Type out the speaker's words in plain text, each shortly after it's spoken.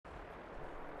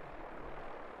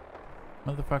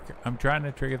Motherfucker, I'm trying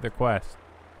to trigger the quest.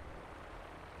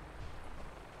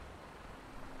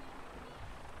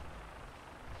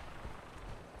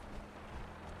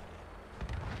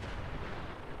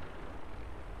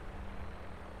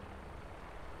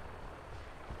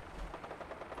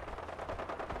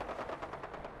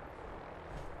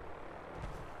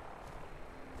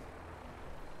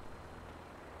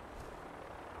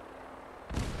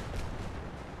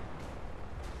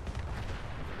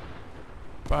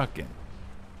 Fucking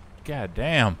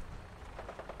goddamn.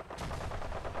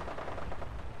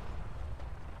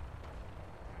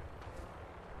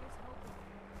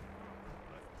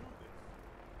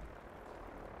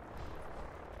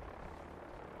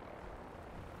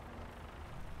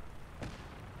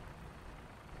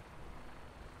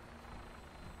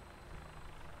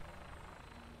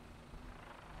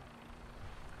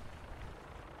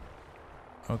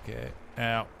 Okay,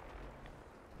 ow.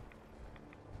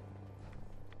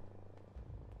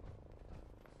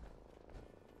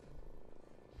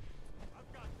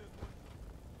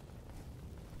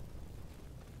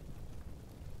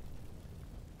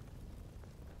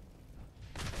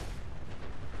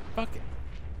 Fuck it.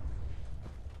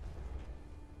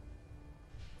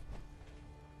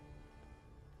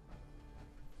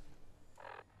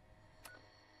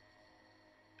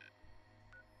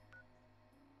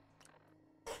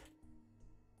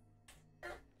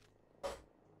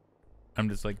 I'm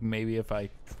just like, maybe if I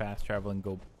fast travel and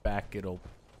go back, it'll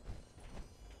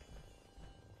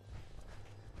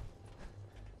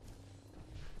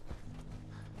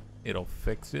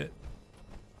fix it.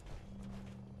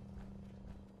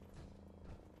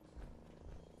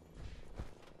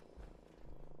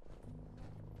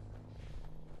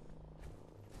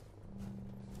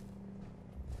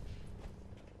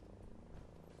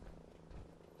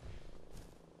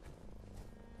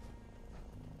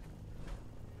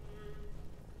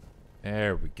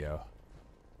 There we go.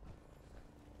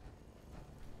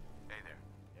 Hey there.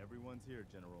 Everyone's here,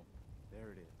 General.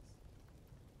 There it is.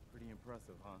 Pretty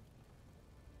impressive, huh?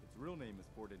 Its real name is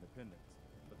Fort Independence,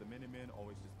 but the Minutemen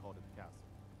always just called it the castle.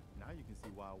 Now you can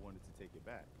see why I wanted to take it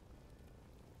back.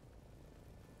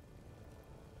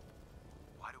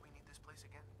 Why do we need this place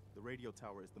again? The radio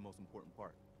tower is the most important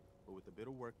part, but with a bit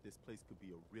of work, this place could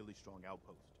be a really strong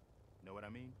outpost. Know what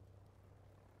I mean?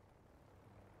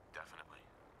 Definitely.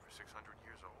 For 600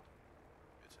 years old,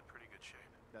 it's in pretty good shape.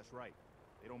 That's right.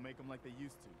 They don't make them like they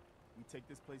used to. We take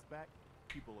this place back,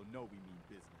 people will know we mean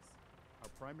business. Our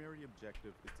primary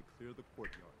objective is to clear the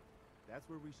courtyard. That's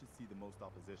where we should see the most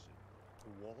opposition.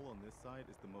 The wall on this side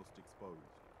is the most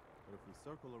exposed. But if we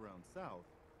circle around south,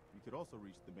 we could also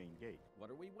reach the main gate.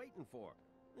 What are we waiting for?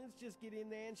 Let's just get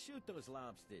in there and shoot those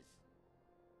lobsters.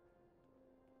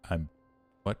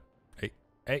 What?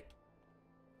 Hey.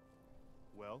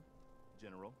 Well,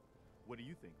 General, what do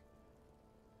you think?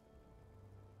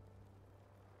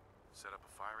 Set up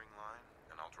a firing line,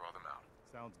 and I'll draw them out.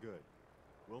 Sounds good.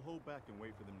 We'll hold back and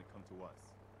wait for them to come to us.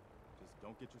 Just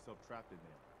don't get yourself trapped in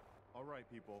there. All right,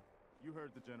 people. You heard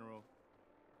the General.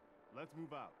 Let's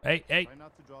move out. Hey. Try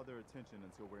not to draw their attention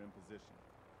until we're in position.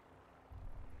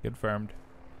 Confirmed.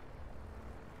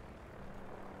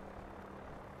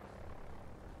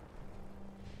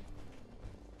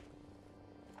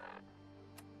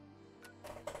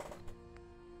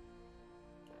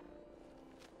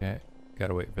 Okay,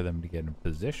 gotta wait for them to get in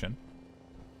position.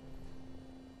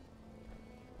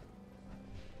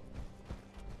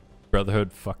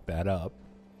 Brotherhood fucked that up.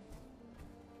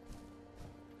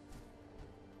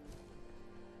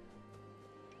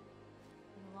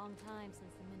 Been a long time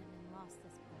since the Minutemen lost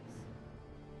this place.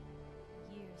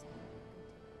 Years haven't been good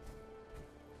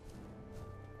to them.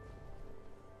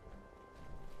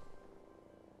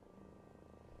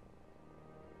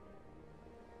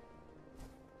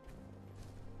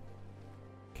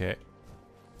 Okay.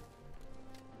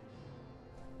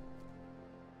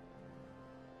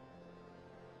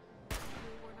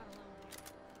 We're not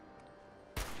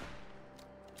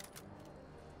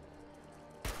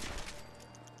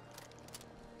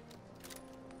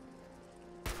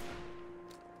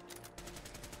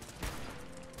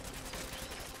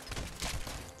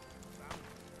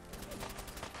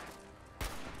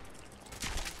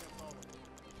alone.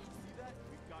 See that?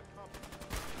 We've got company.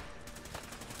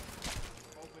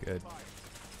 Open Good. fire.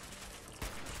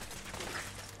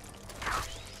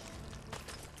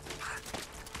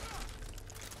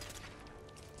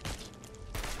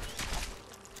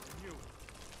 You.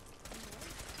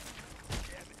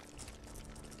 Damn it.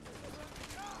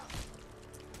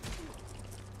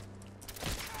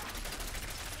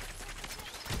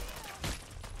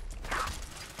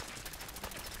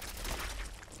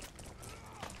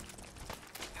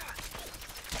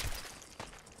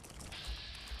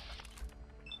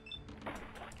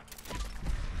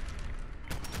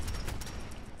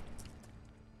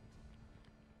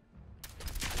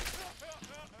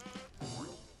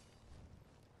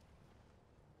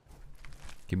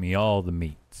 Give me all the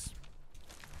meats.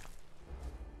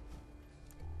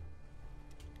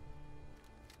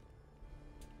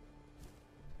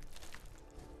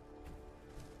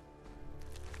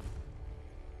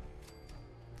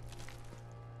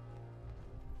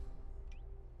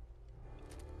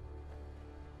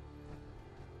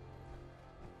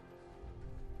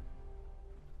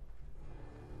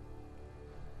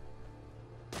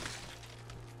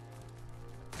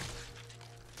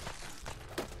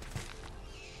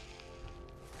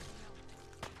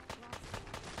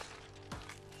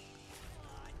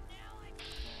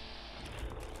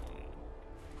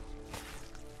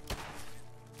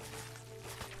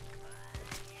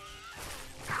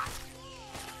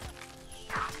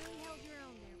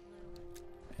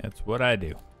 That's what I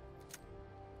do.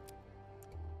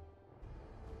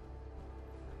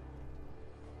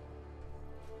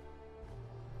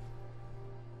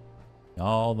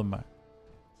 All the Sure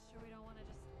we don't want to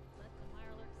just let the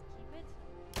Mirelurks keep it?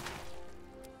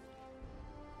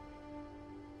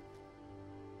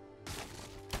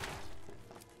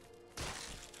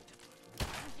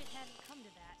 Wish it hadn't come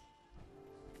to that.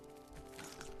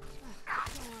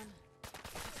 Go on.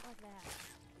 Just like that.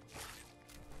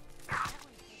 That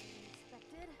went better than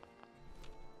expected.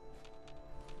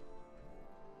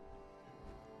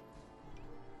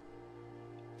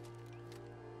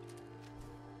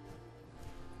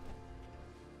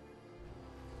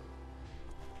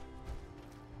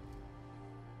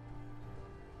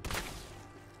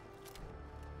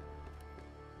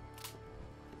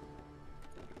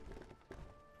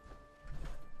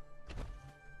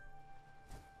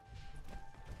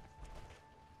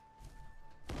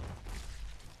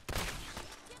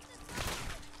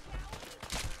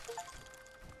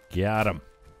 Got him.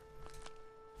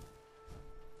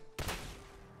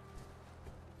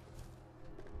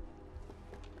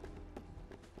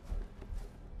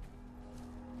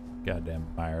 Goddamn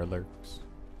Mirelurks.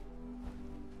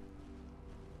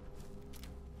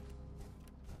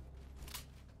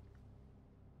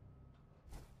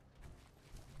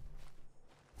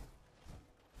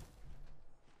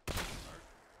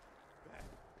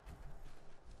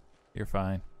 You're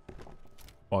fine.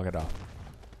 Walk it off.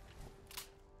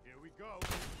 Here we go. Hold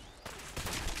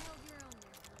your own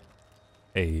there,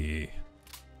 Blue. Hey.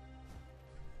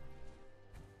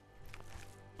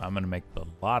 I'm gonna make a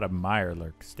lot of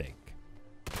Mirelurk steak.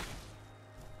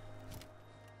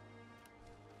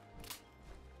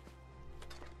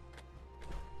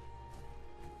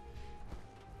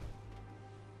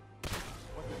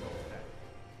 What the hell is that?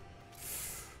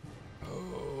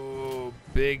 Oh,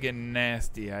 big and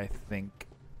nasty, I think.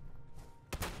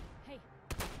 Hey,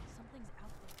 something's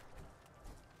out there.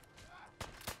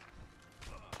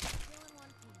 Still in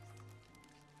one piece.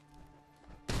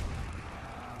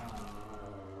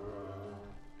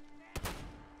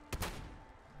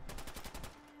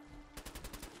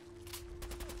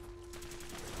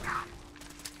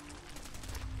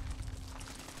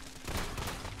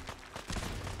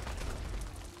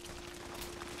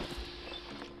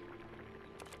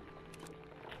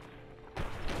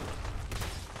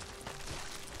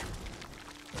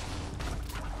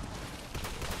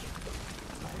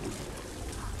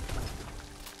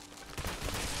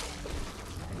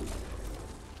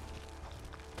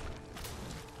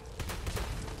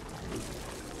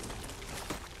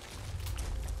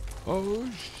 Oh,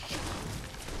 shit.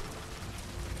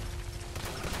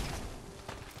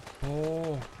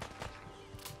 Oh.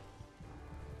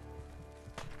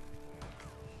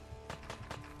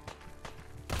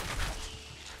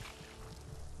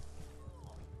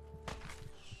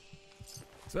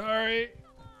 Sorry.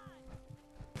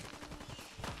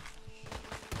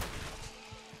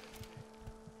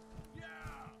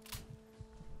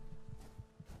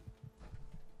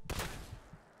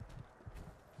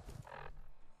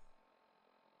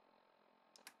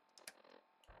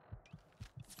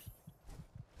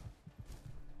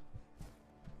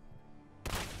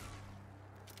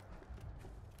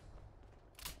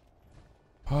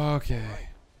 Okay.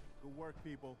 Good work,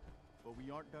 people. But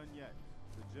we aren't done yet.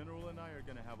 The General and I are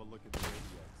gonna have a look at the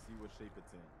radio, see what shape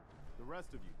it's in. The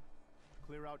rest of you,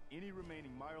 clear out any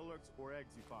remaining Mirelurks or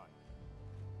eggs you find.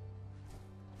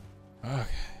 Okay.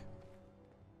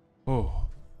 Oh.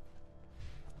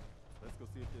 Let's go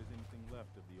see if there's anything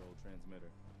left of the old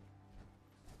transmitter.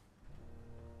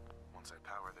 Once I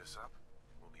power this up,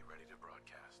 we'll be ready to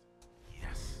broadcast.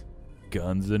 Yes.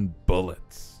 Guns and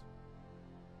bullets.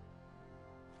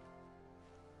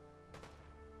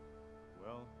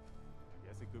 Well, I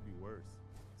guess it could be worse.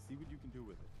 See what you can do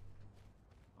with it.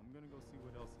 I'm gonna go see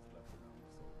what else is left around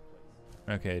this old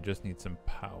place. Okay, just need some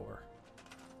power.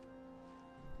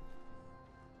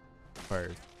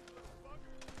 Fire.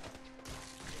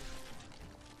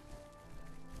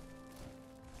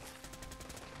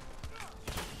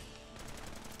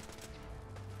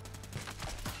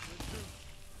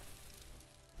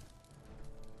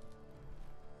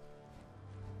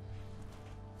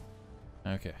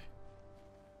 Okay.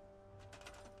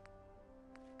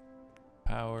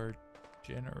 Power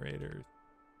generators.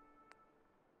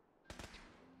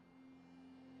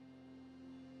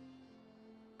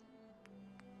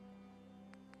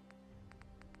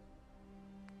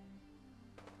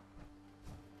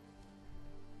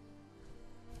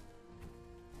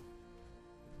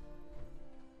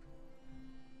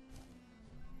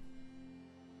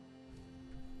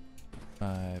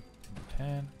 Five,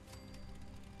 10.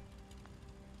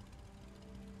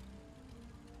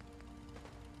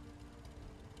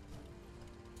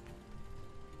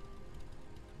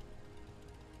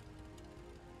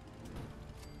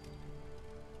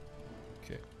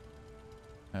 Okay.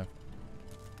 Have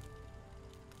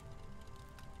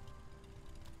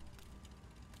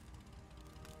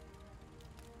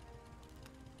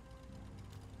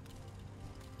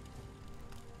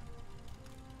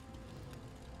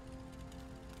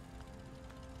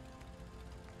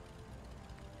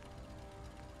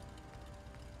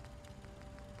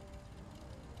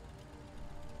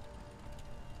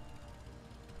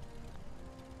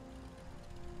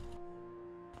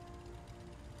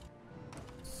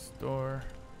store.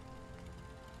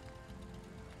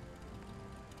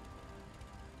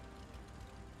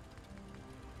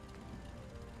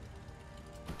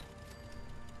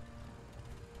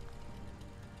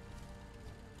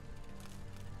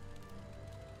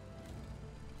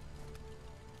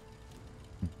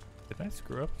 Did I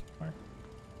screw up somewhere?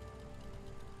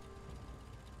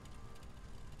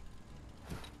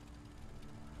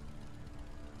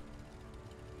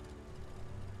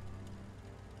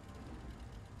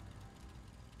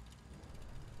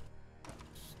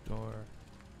 Store.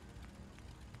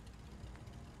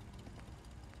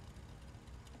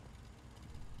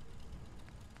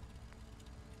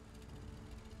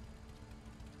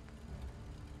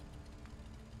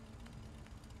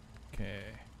 Okay.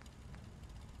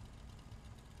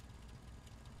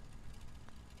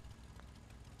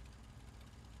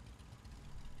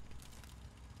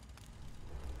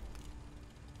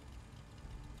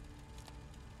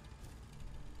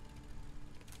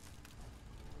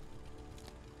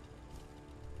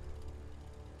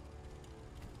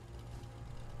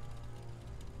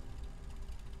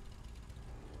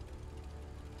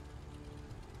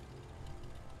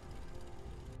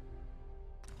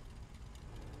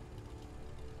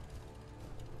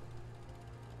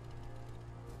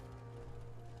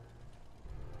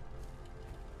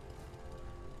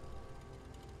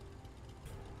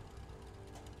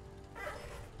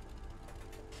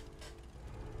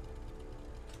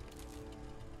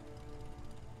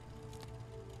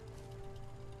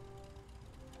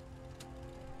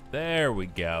 There we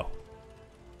go.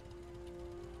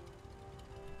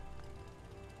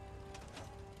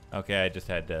 Okay, I just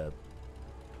had to...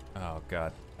 Oh,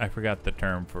 God. I forgot the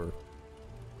term for...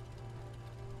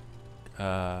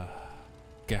 God.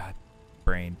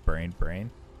 Brain.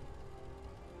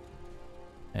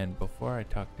 And before I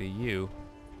talk to you...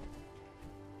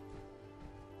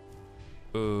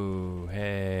 Ooh,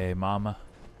 hey, mama.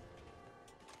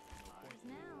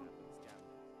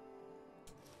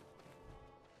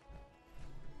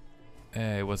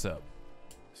 Hey, what's up?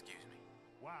 Excuse me.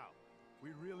 Wow, we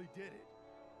really did it.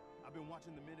 I've been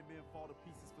watching the Minutemen fall to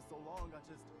pieces for so long, I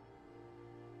just...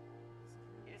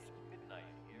 It's midnight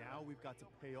here. Now we've got to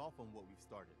pay off on what we've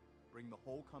started. Bring the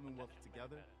whole Commonwealth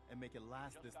together and make it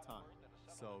last this time.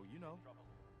 So, you know,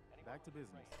 back to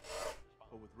business.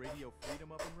 But with Radio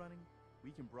Freedom up and running,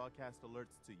 we can broadcast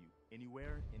alerts to you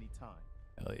anywhere, anytime.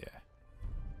 Hell yeah.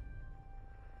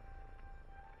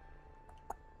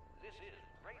 This is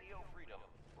Radio Freedom,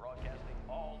 broadcasting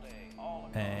all day, all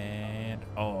across And...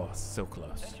 Oh, so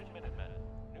close. Attention Minutemen.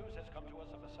 News has come to us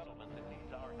of a settlement that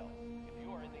needs our help. If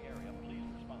you are in the area, please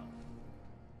respond.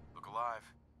 Look alive.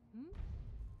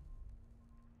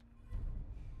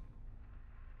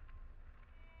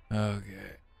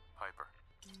 Okay. Piper,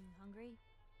 Hungry?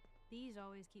 These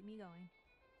always keep me going.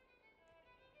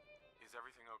 is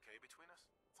everything okay between us?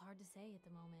 It's hard to say at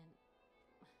the moment.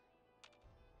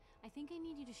 I think I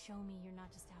need you to show me you're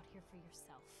not just out here for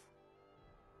yourself.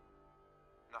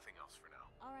 Nothing else for now.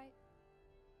 All right.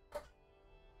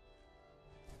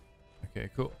 Okay,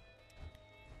 cool.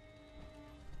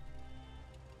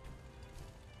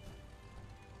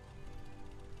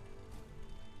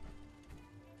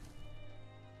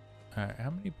 Alright, how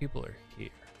many people are here?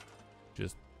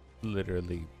 Just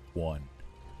literally one.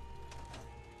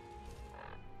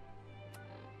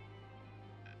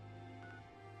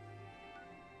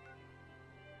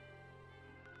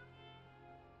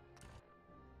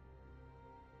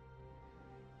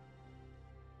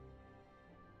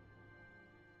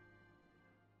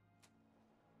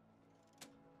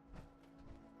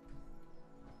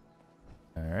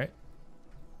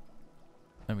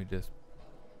 Let me just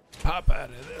pop out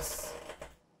of this.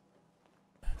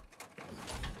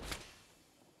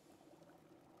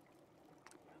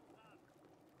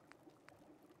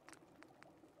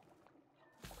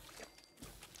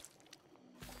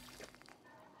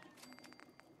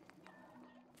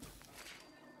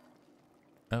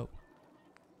 Oh.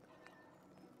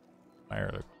 Fire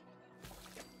alert.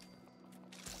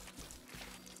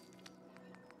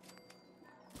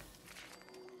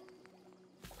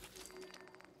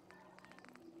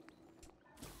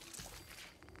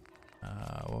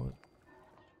 What was...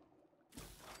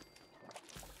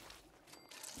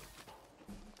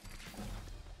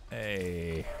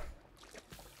 Hey.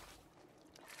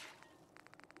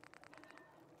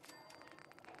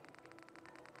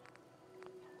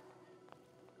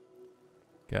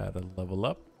 Gotta level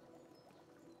up.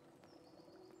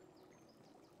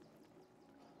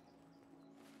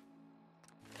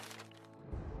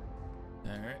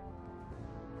 All right.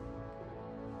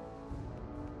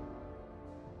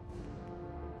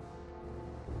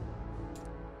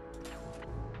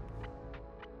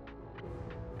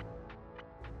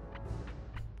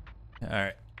 All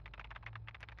right.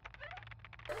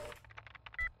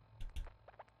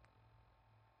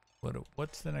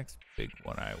 What's the next big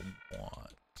one I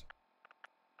want?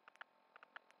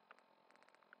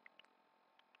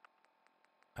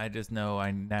 I just know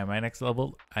now my next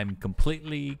level, I'm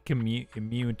completely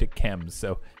immune to chems,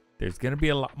 so there's gonna be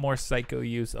a lot more psycho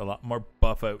use, a lot more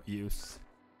buff out use.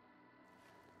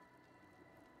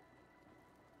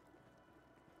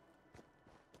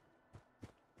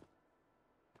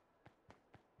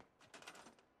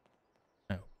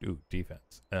 Oh, ooh,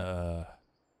 defense.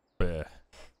 Bleh.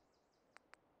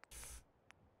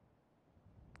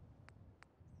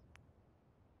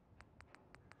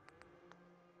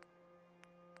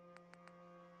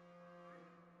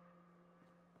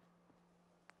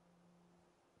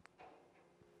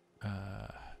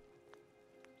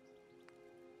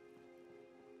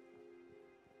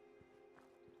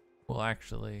 Well,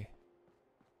 actually,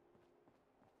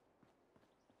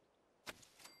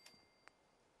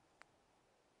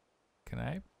 can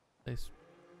I place?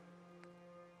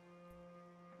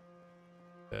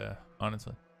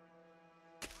 Honestly,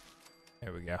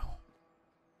 there we go.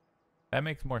 That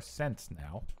makes more sense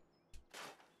now.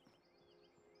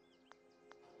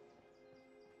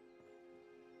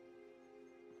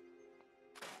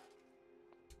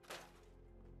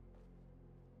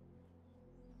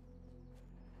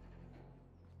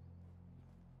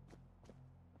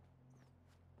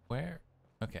 Where?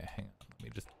 Okay, hang on. Let me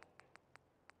just...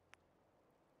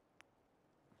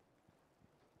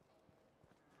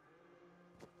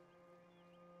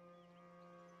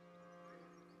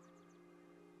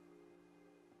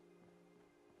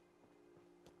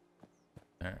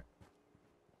 Alright.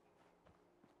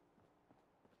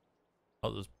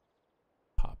 I'll just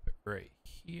pop it right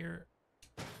here.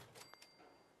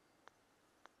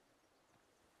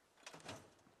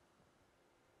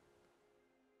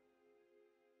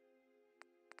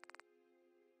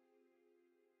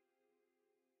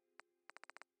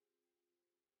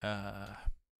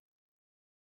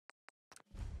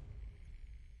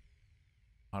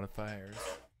 Modifiers.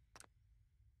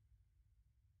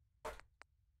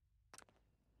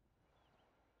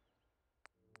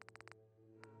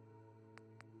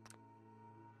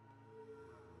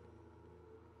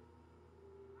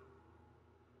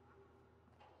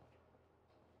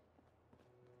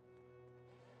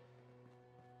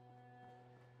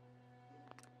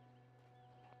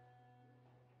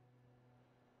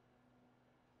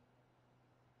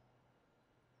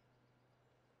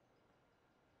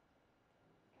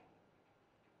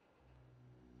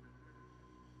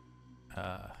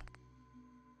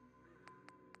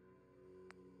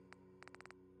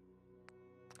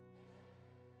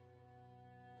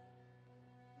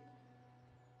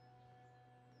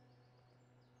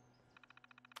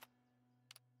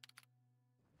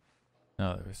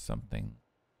 No, there was something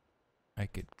I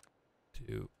could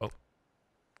do. Oh.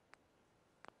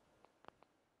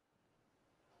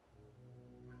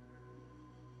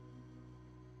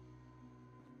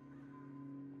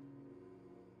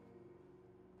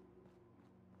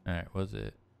 Alright, was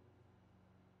it?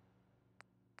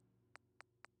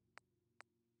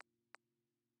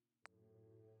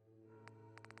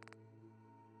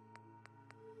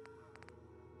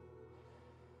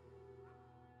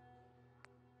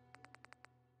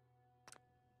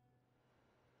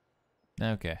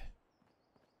 Okay.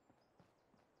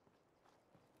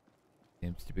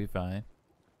 Seems to be fine.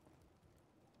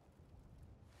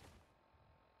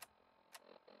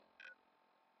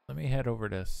 Let me head over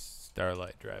to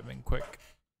Starlight Driving quick.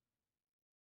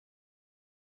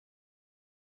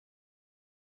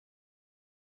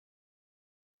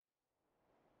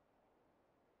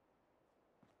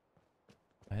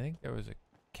 I think there was a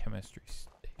chemistry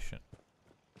station.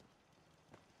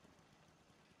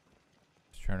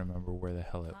 Just trying to remember where the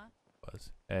hell it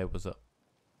was. It was up.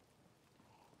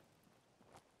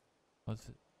 Was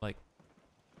it like?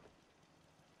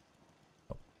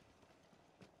 Oh.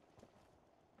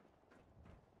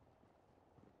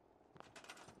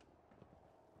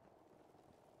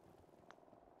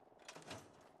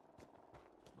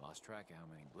 Lost track of how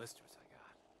many blisters I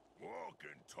got. Walk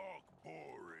and talk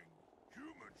boring.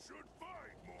 Humans should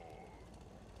fight more.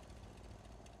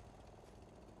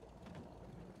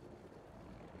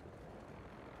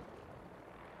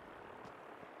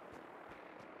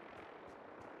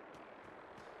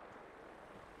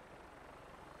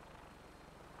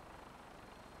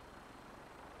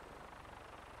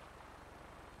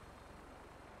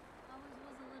 Always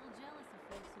was a little jealous of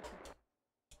folks who could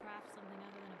craft something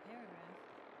other than a paragraph.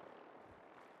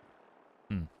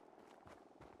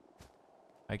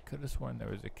 I could have sworn there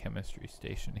was a chemistry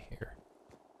station here,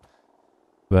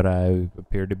 but I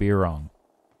appear to be wrong.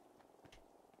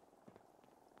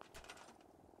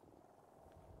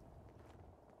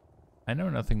 I know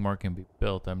nothing more can be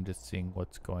built. I'm just seeing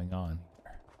what's going on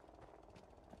here.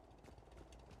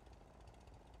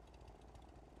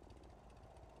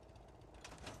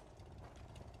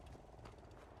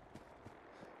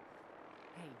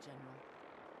 Hey, General.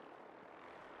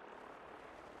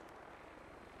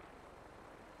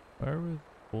 Where was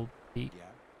old Pete? Yeah.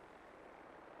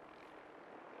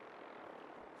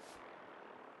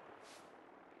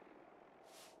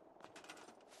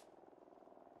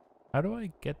 How do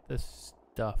I get this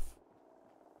stuff?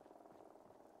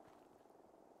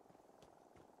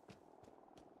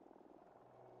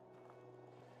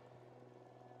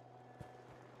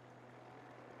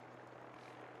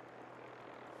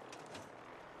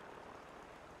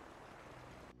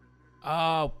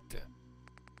 Oh.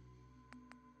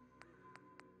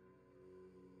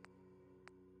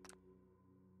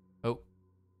 Oh.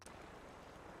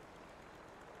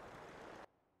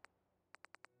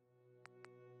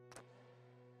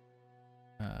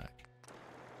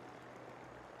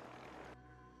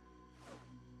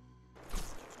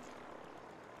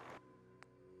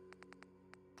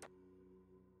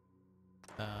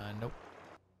 Nope.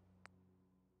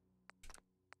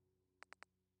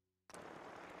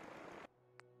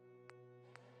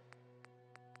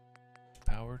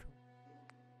 Powered.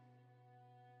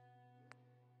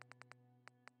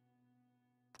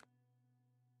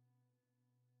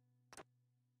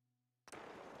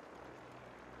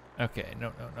 Okay,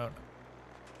 no.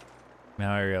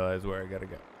 Now I realize where I gotta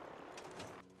go.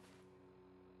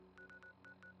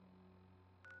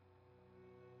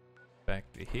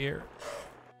 Back to here.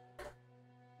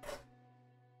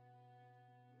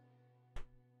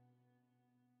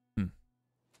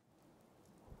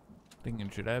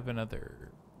 Thinking, should I have another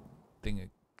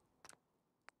thing?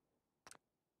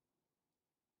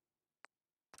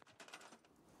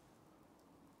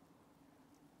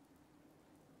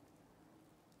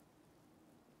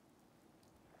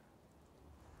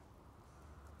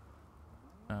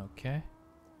 Okay.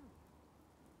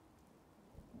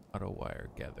 Auto wire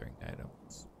gathering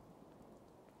items.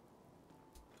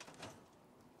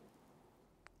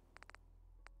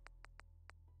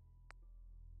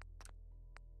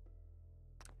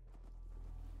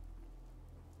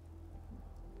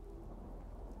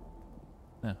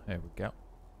 Oh, there we go.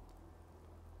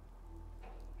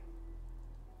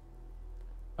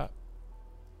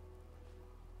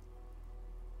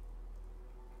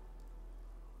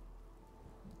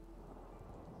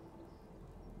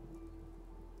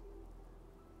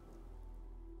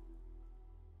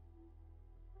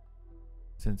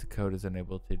 Since the code is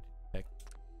unable to detect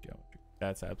geometry,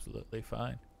 that's absolutely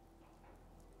fine.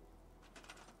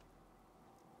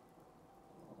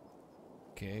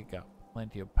 Okay, got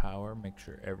plenty of power. Make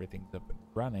sure everything's up and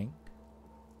running.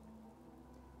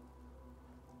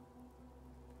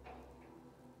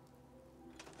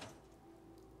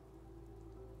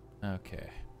 Okay.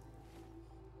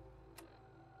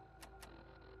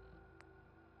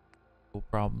 Cool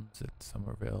problems at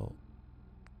Somerville.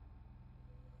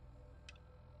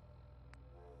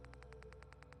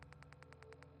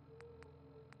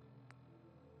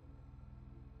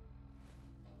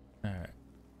 Alright.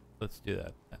 Let's do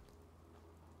that then.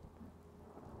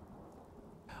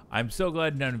 I'm so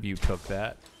glad none of you took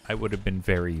that. I would have been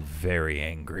very, very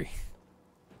angry.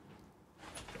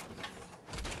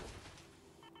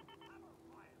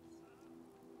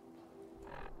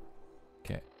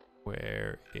 Okay.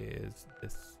 Where is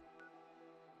this?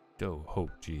 Oh,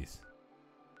 jeez.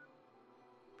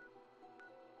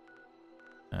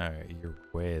 Alright, you're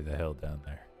way the hell down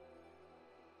there.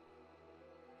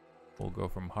 We'll go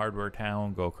from Hardware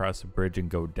Town, go across the bridge, and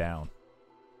go down.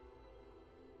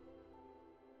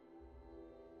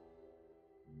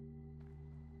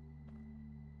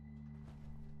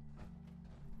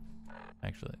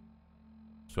 Actually,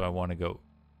 so I want to go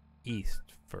east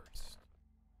first.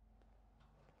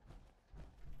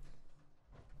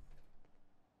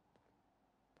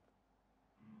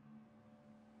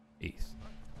 East.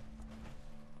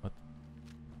 What?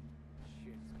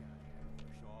 Shit's got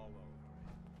ambush all over it.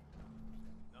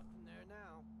 Nothing there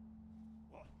now.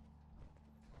 What?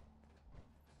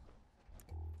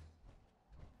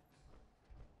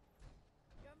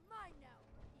 You're mine now,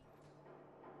 rookie.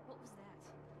 What was that?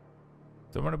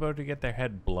 Someone about to get their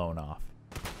head blown off.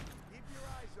 Keep your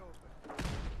eyes open.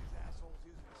 These assholes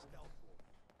using a stealth wolf.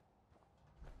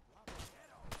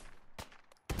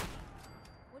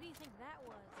 What do you think that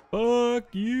was?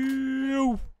 Fuck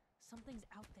you! Something's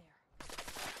out there.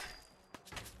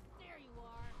 There you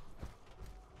are.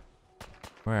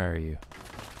 Where are you?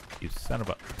 You son of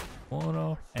a...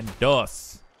 Uno and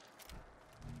dos.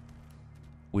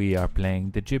 We are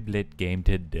playing the Giblet game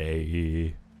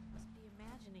today. Must be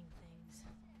imagining things.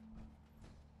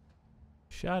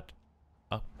 Shut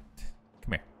up.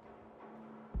 Come here.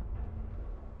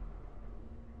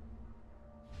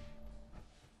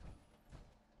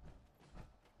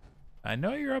 I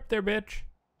know you're up there, bitch.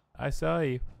 I saw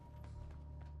you.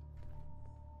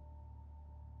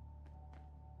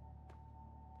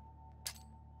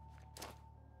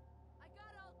 I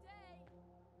got all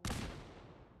day.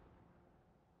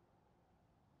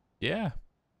 Yeah.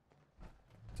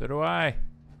 So do I.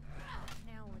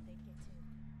 Now where'd they get to?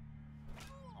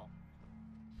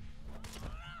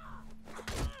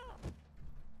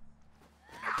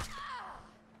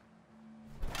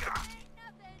 Ain't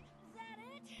nothing. Is that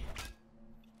it?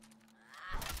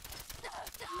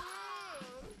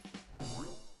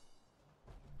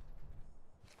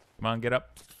 Come on, get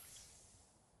up.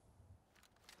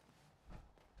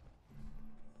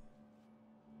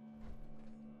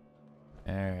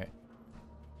 Alright.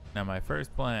 Now my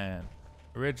first plan,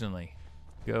 originally,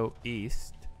 go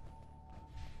east.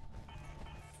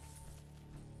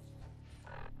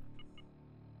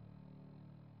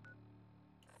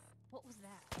 What was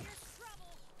that? Here's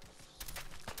trouble.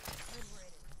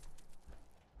 Liberated.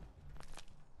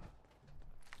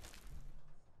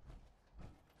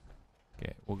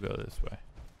 Okay, we'll go this way.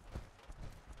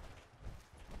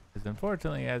 Because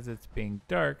unfortunately, as it's being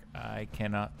dark, I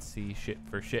cannot see shit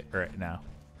for shit right now.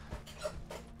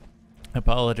 I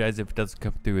apologize if it doesn't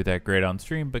come through that great on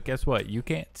stream, but guess what? You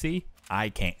can't see, I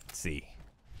can't see.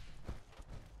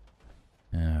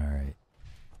 Alright.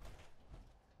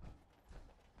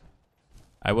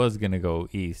 I was gonna go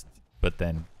east, but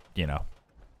then, you know.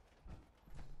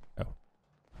 Oh.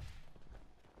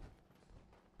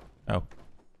 Oh.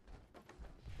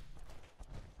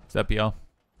 What's up, y'all?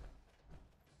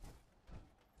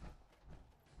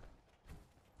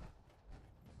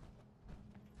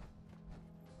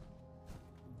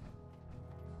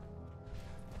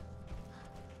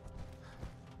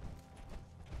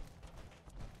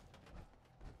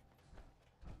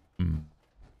 Hmm.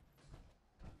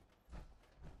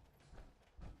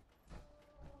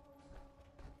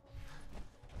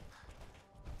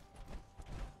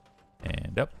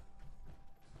 And up.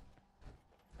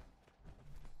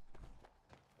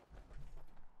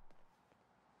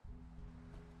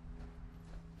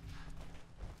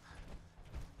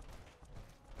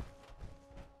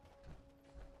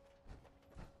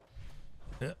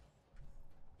 Yep.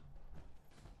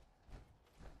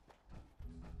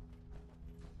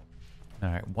 All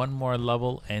right, one more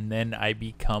level, and then I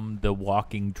become the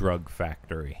walking drug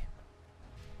factory.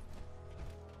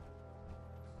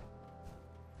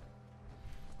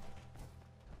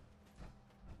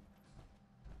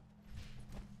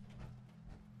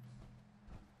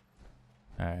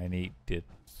 I need to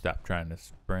stop trying to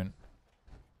sprint.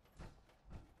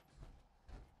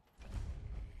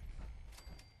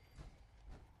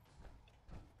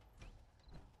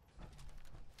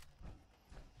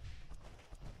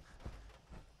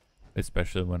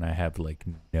 Especially when I have like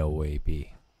no AP.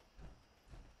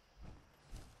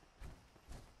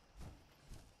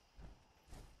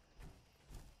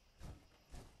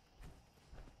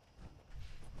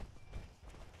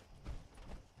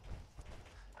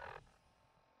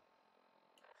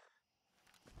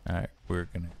 Alright, we're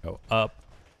gonna go up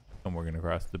and we're gonna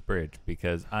cross the bridge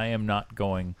because I am not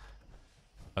going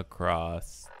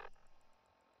across,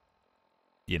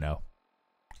 you know,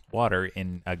 water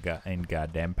in in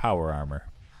goddamn power armor.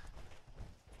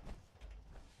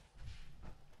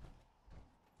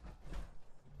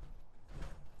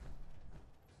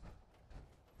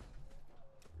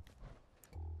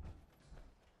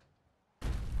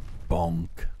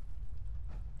 Bonk.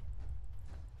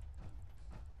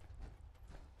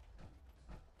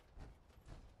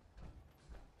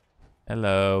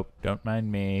 Hello, don't mind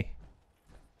me.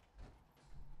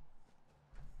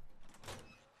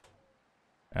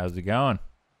 How's it going?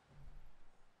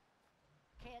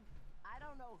 Kid, I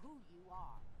don't know who you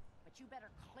are, but you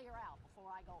better clear out before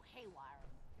I go haywire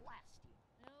and blast you.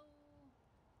 No.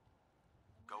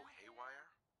 Go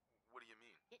haywire? What do you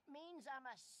mean? It means I'm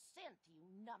a synth, you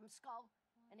numbskull.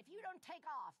 And if you don't take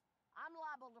off, I'm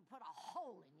liable to put a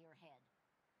hole in your head.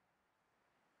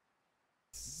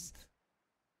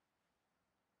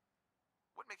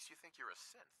 What makes you think you're a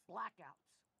synth?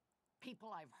 Blackouts.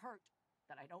 People I've hurt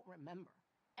that I don't remember.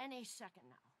 Any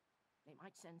second now, they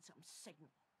might send some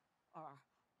signal. Or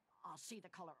I'll see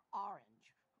the color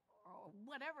orange. Or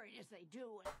whatever it is they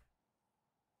do, and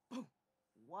boom!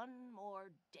 One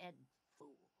more dead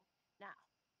fool. Now,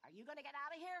 are you gonna get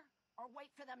out of here? Or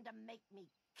wait for them to make me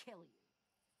kill you?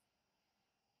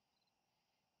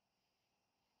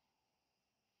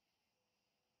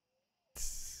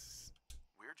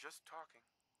 We're just talking,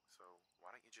 so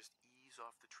why don't you just ease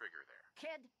off the trigger there?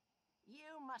 Kid,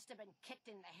 you must have been kicked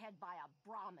in the head by a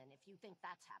Brahmin if you think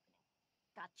that's happening.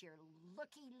 Got your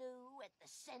looky-loo at the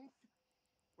synth?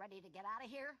 Ready to get out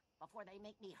of here before they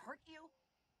make me hurt you?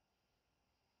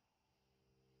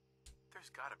 There's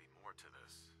gotta be more to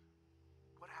this.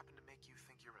 What happened to make you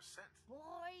think you're a synth?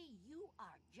 Boy, you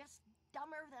are just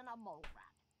dumber than a mole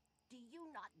rat. Do you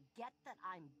not get that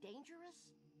I'm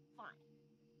dangerous? Fine.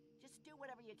 Just do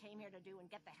whatever you came here to do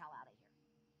and get the hell out of here.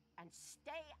 And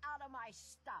stay out of my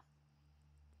stuff.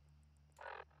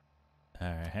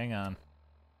 Alright, hang on.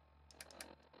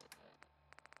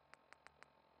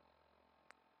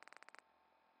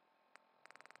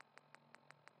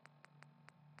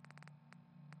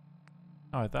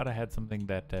 Oh, I thought I had something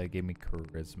that gave me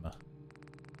charisma.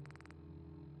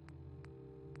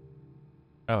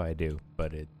 Oh, I do,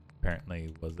 but it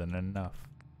apparently wasn't enough.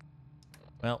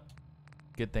 Well,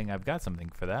 good thing I've got something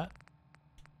for that.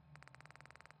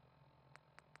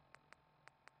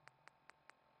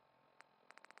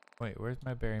 Wait, where's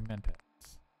my berry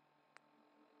mentats?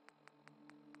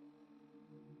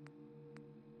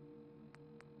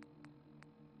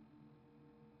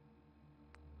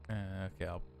 Okay,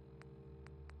 I'll...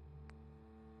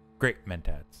 Great,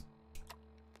 mentats.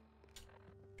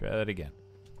 Try that again.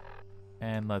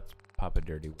 And let's pop a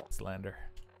dirty Westlander.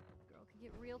 Girl could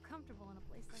get real comfortable in a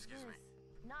place like Excuse this. me.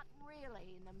 Not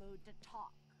really in the mood to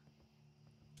talk.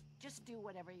 Just do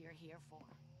whatever you're here for.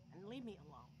 And leave me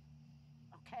alone.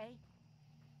 Okay?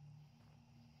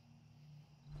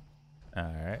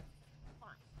 Alright.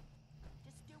 Fine.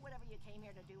 Just do whatever you came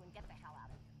here to do and get the hell out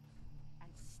of here.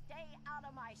 And stay out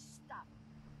of my stuff.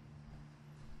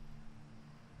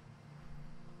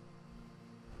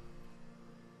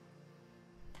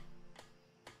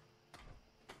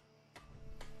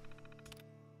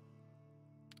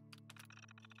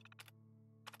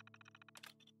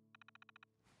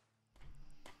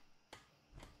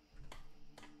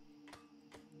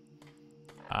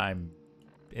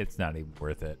 It's not even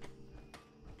worth it.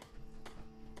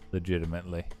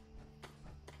 Legitimately.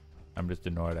 I'm just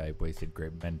annoyed I wasted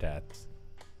great mentats.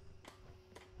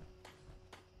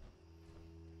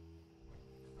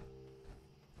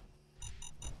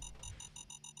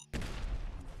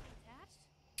 Attached?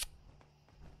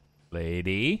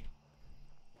 Lady.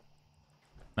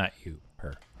 Not you,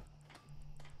 her.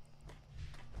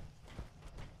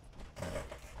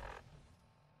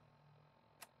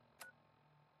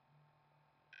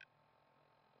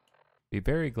 Be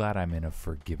very glad I'm in a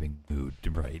forgiving mood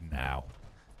right now.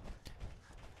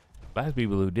 Last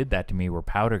people who did that to me were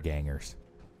powder gangers.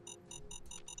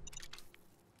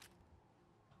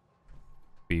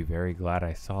 Be very glad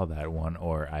I saw that one,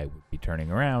 or I would be turning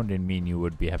around and me and you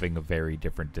would be having a very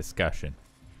different discussion.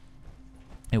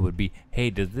 It would be, hey,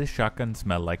 does this shotgun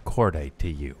smell like cordite to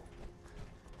you?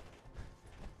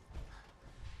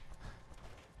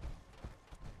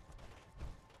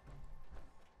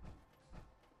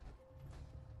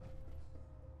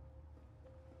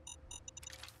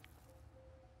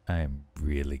 I'm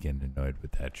really getting annoyed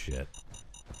with that shit.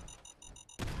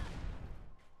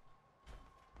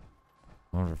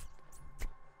 Oh,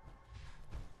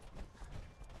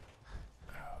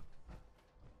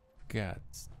 God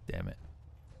damn it.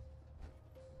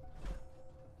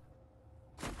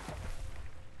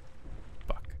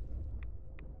 Fuck.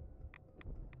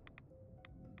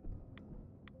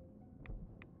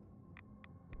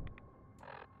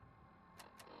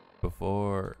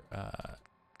 Before,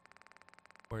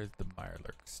 where's the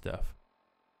Mirelurk stuff?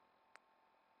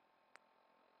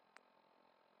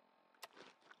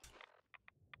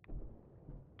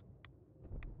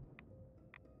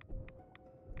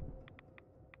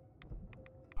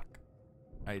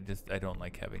 I don't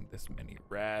like having this many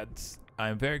rads.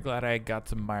 I'm very glad I got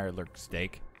some Mirelurk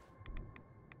steak.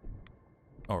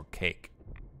 Or cake.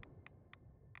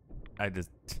 I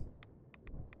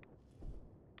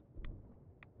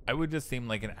would just seem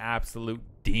like an absolute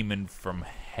demon from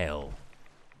hell.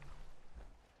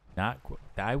 That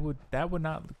would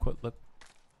not look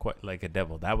quite like a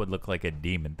devil. That would look like a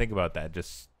demon. Think about that.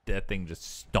 Just that thing just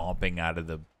stomping out of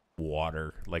the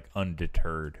water like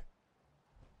undeterred.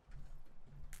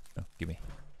 Oh, give me.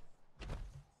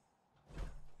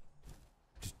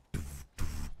 Just doof,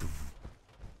 doof, doof.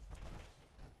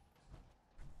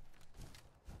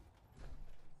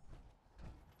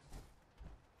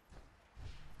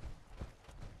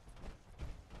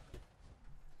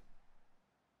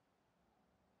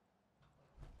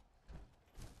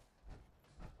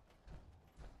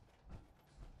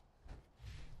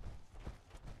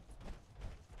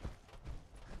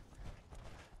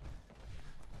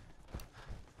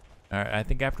 All right, I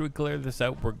think after we clear this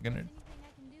out, we're gonna. Anything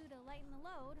I can do to lighten the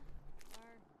load, or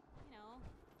you know,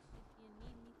 if you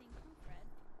need anything from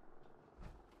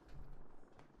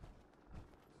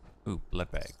Fred. Ooh, blood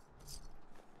bag.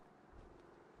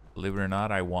 Believe it or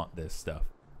not, I want this stuff.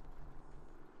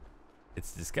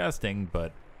 It's disgusting,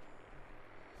 but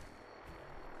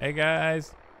hey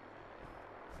guys.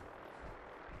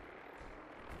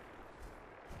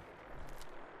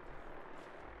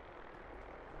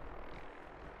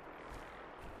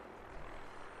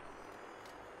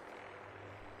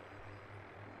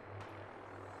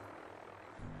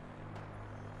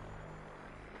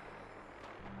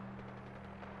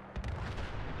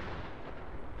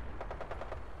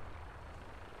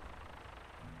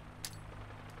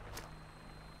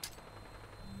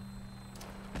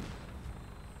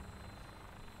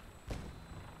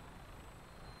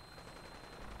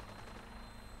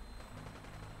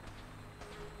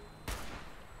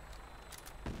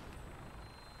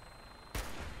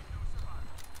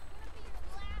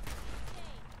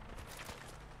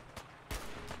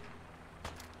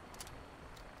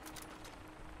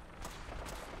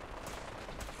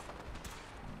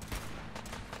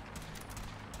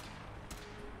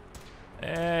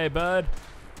 Hey, bud.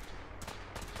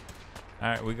 All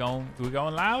right, we going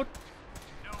loud?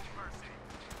 No mercy.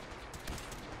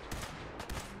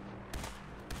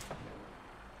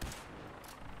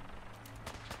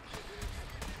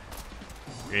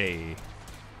 Hey.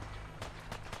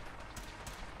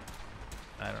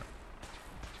 I don't.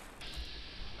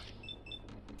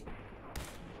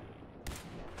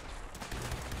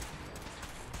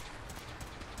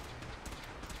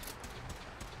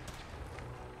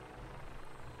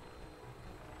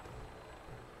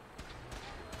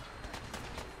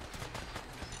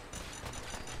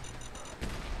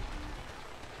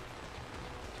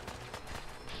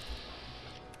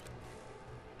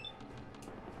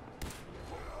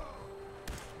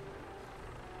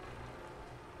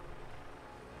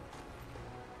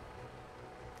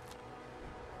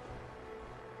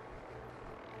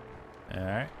 All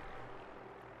right.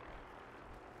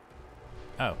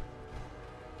 Oh.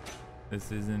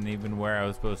 This isn't even where I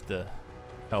was supposed to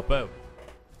help out.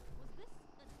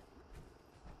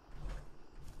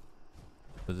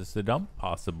 Was this a dump?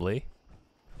 Possibly.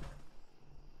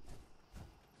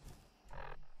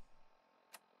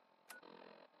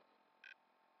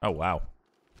 Oh, wow.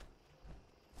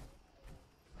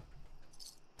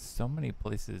 So many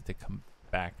places to come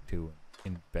back to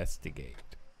investigate.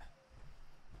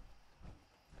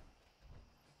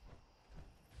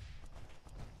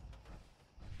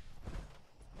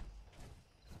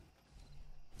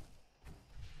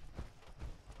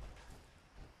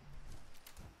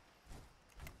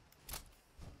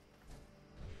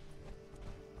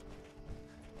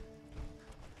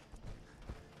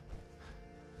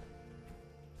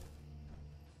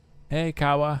 Hey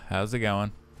Kawa, how's it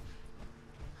going?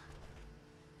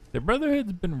 The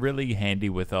Brotherhood's been really handy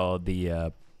with all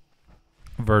the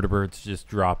vertebrates just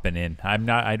dropping in. I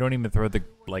don't even throw the,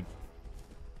 like...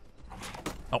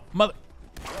 Oh, mother...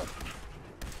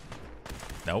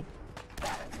 Nope.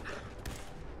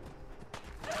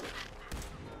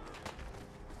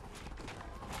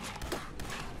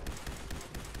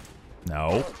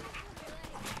 No.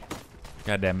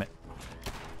 God damn it.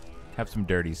 Have some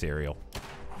dirty cereal.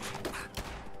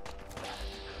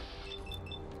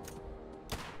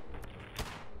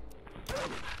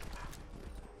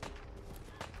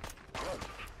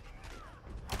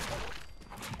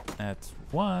 That's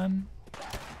one.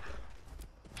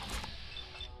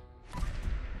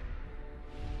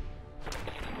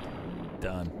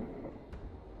 Done.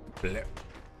 Blech.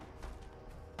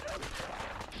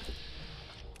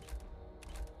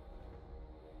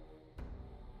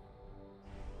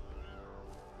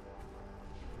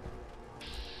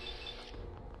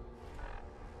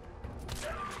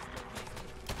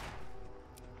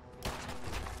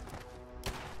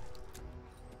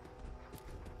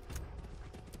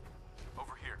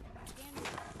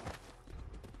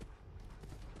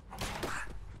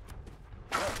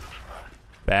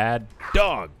 bad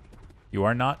dog. You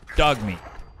are not dog meat.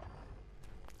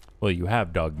 Well, you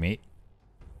have dog meat.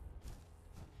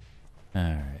 All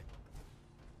right.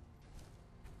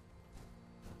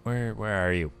 Where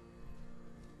are you?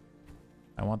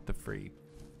 I want the free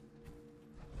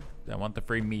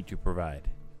meat you provide.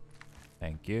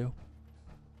 Thank you.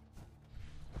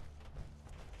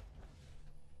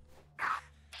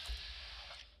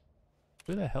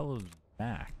 Who the hell is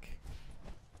Mac?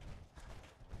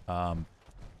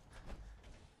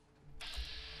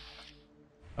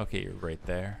 Okay, you're right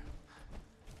there.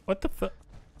 What the fuck?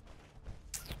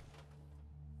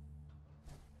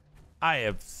 I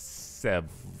have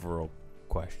several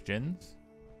questions.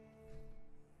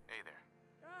 Hey there.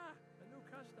 Ah, a new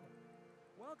customer.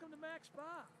 Welcome to Mac's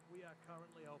Bar. We are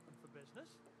currently open for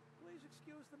business. Please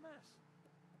excuse the mess.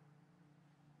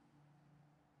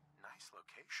 Nice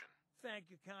location.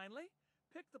 Thank you kindly.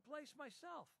 Picked the place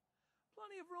myself.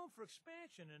 Plenty of room for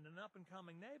expansion in an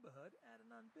up-and-coming neighborhood at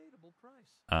an unbeatable price.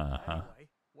 Anyway,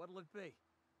 what'll it be?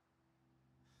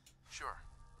 Sure.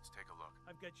 Let's take a look.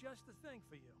 I've got just the thing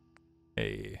for you.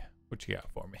 Hey, what you got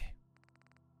for me?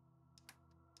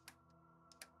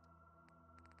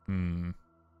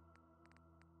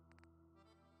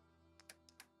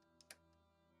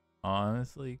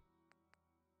 Honestly, is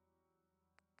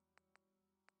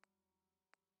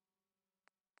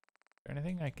there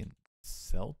anything I can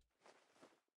sell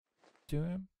to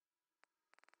him?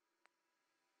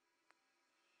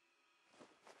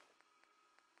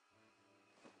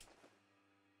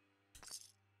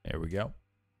 There we go.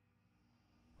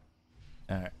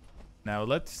 All right. Now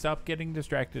let's stop getting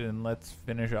distracted and let's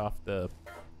finish off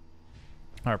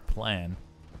our plan.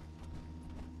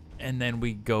 And then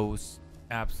we go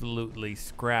absolutely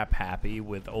scrap happy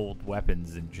with old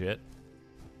weapons and shit.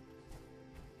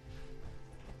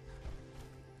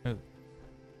 Oh.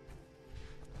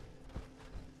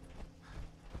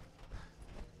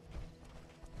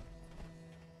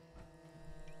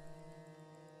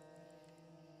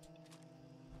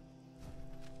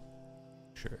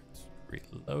 Sure, it's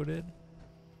reloaded.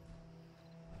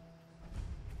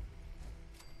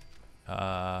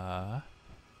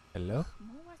 Hello?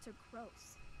 More rats are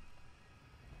gross.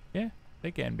 Yeah,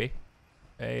 they can be.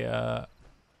 Hey,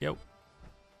 yo.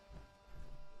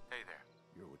 Hey there.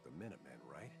 You're with the Minutemen,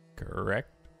 right? Correct.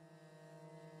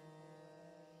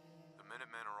 The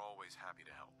Minutemen are always happy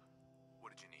to help.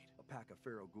 What did you need? A pack of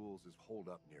feral ghouls is holed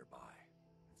up nearby.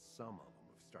 And some of them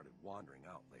have started wandering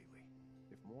out lately.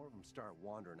 If more of them start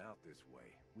wandering out this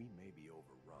way, we may be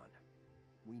overrun.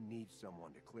 We need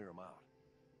someone to clear them out.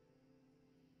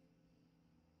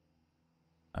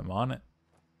 I'm on it.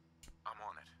 I'm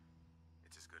on it.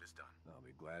 It's as good as done. I'll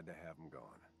be glad to have them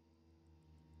gone.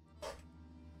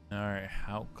 Alright,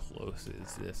 how close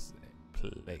is this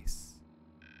place?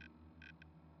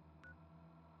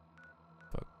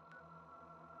 Fuck.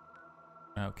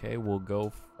 Okay, we'll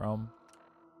go from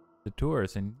the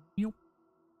tours and you.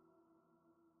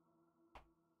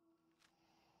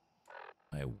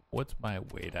 What's my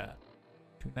weight at?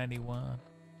 291.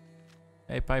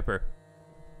 Hey, Piper.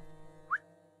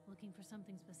 Looking for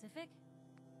something specific?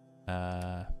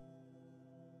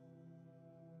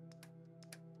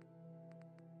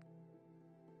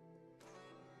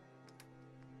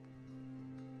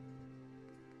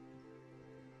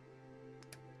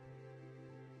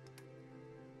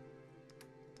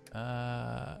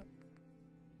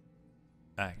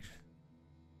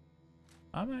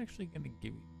 I'm actually gonna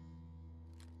give you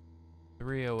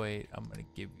 308. I'm gonna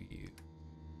give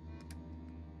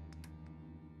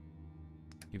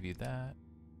you that.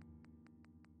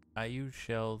 I use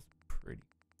shells pretty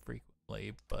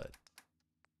frequently, but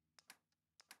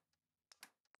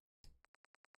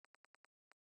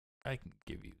I can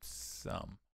give you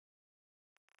some.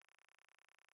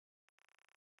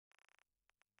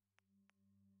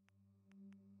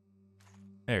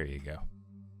 There you go.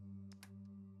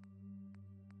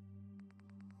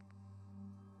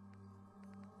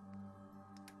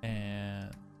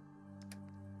 And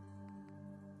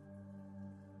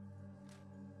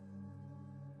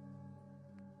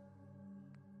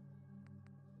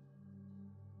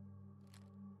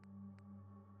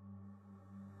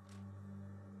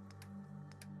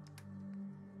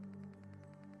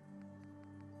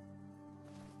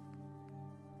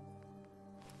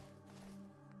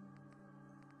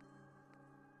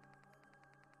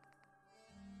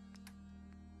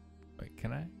wait,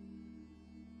 can I?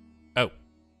 Oh.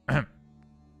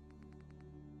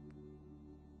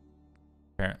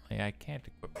 Apparently I can't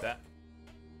equip that.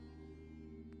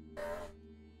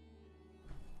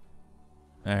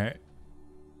 Alright.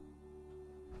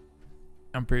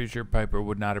 I'm pretty sure Piper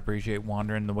would not appreciate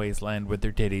wandering the wasteland with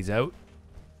her titties out.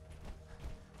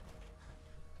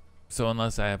 So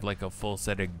unless I have like a full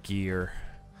set of gear,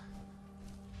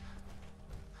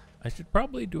 I should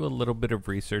probably do a little bit of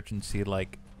research and see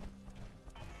like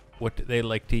what do they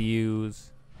like to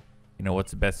use, you know,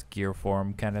 what's the best gear for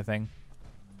them kind of thing.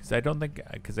 Because I don't think,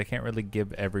 because I can't really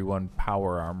give everyone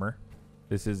power armor.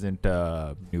 This isn't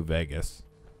New Vegas.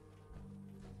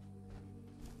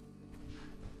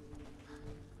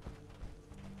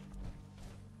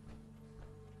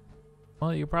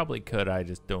 Well, you probably could. I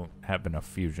just don't have enough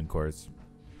fusion cores.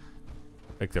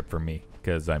 Except for me,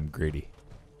 because I'm greedy.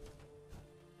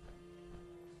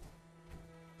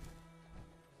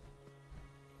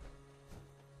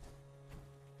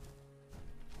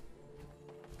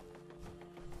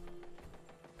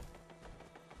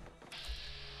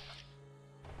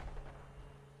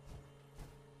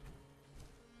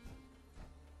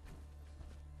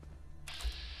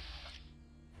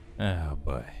 Oh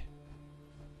boy.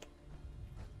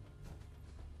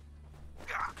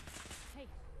 Hey,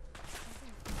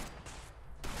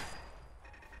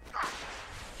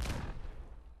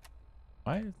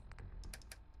 Why?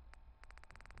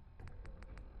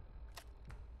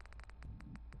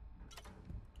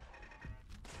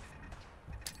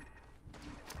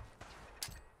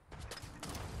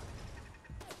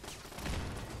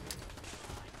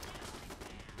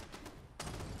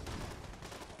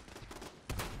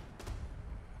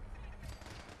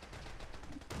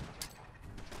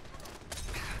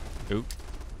 Oop.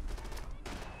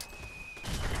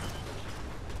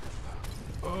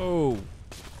 Oh.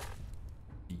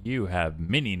 You have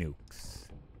mini nukes.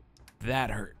 That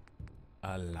hurt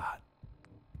a lot.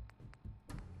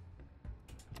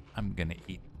 I'm gonna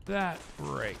eat that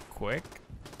right quick.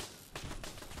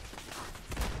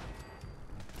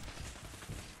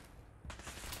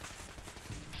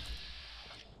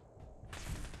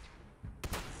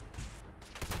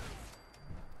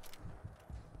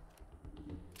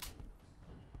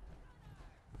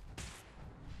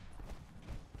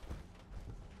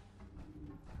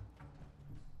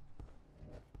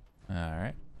 All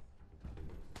right.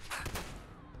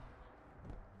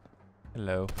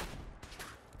 Hello.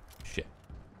 Shit.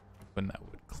 When that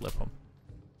would clip him.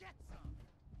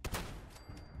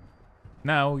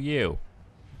 No, you.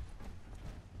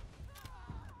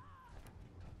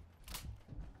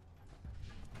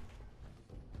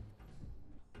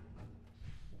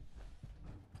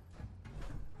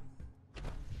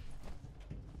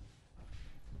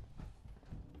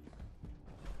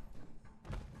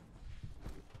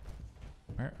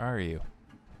 Where are you?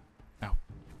 Oh.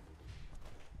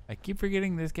 I keep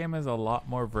forgetting this game has a lot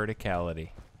more verticality.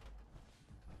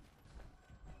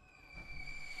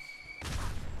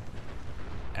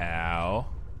 Ow.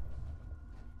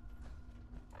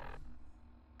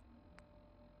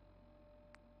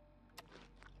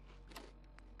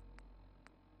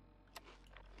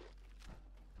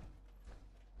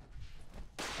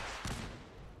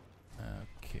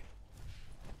 Okay.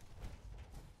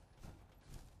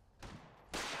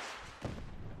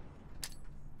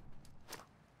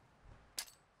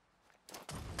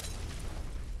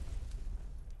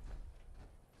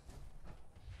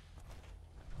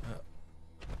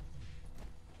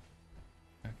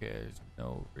 Okay, there's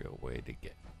no real way to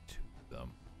get to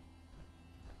them.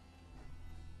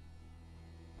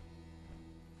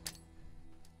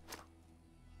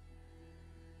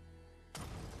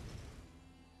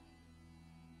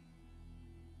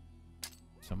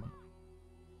 Someone.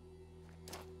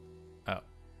 Oh.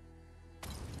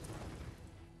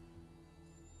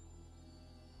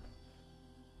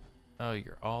 Oh,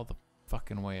 you're all the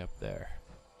fucking way up there.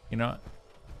 You know what?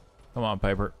 Come on,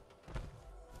 Piper.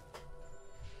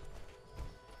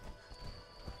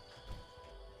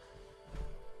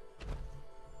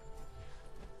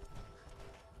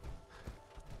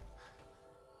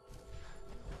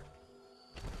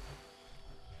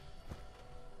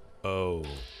 Oh,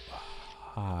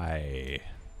 hi.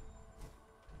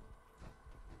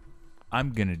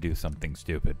 I'm gonna do something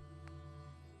stupid.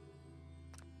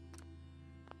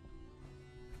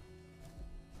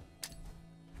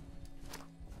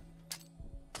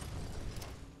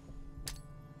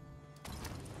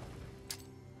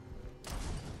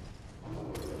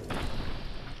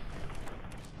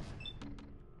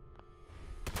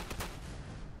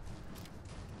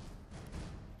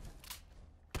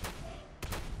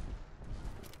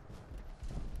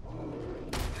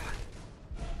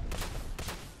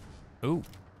 Ooh.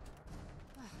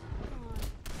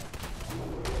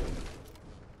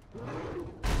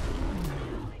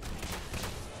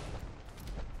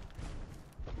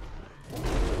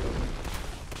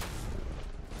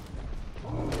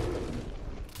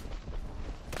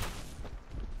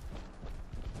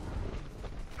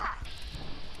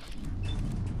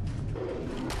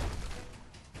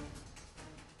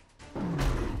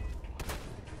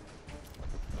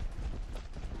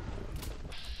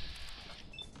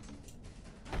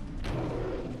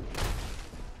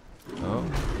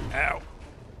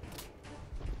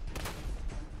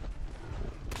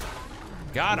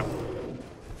 Got him.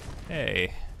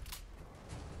 Hey.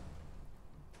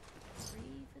 Free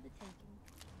for the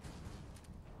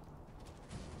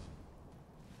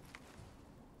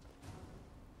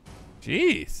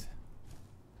taking. Jeez.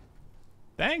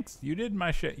 Thanks. You did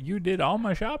my you did all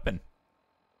my shopping.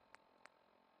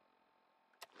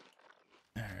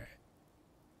 All right.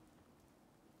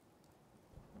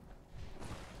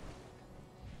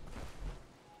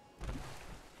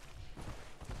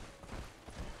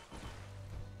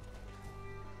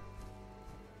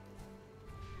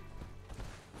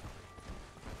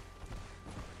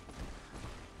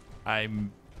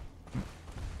 I'm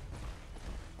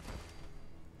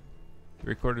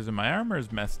 3/4 of my armor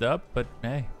is messed up, but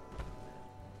hey.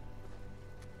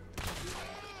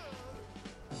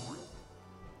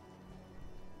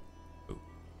 Ooh.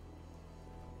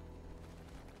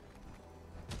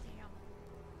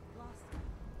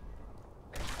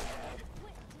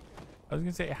 I was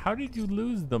gonna say, how did you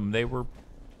lose them? They were.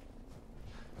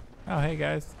 Oh, hey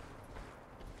guys.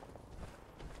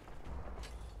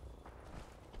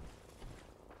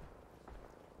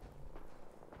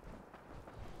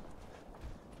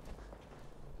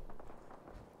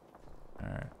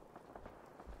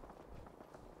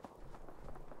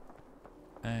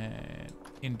 And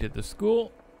into the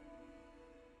school.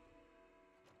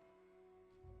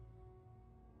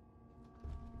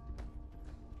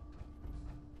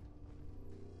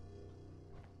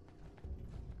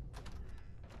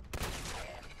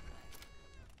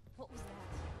 What was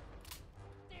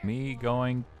that? Me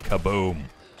going kaboom.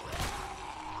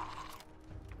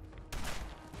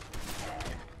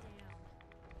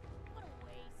 What a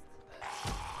waste.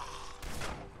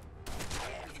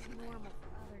 This is normal for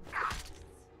other ghosts.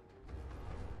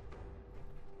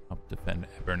 Help defend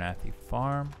Abernathy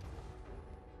Farm.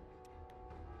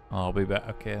 I'll be back.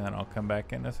 Okay, then I'll come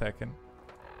back in a second.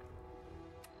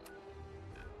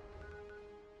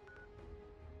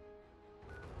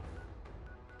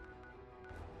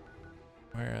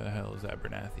 Where the hell is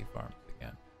Abernathy Farms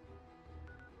again?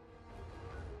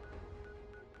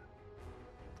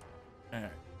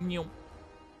 Alright. Nyum.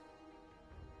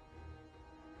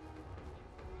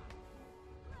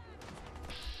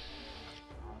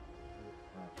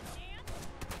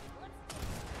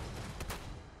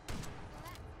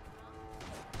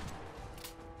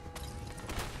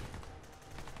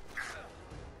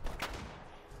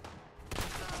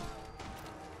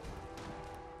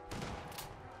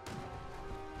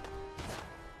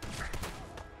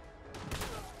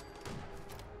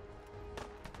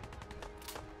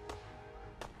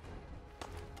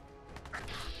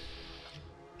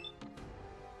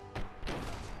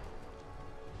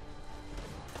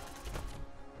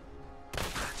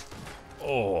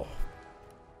 Oh.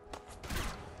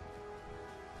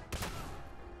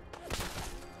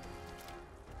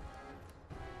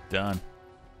 Done.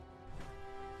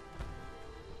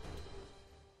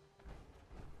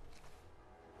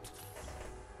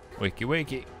 Wakey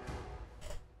wakey.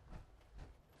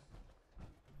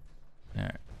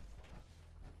 Alright.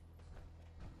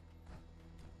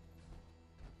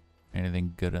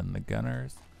 Anything good on the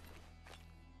gunners?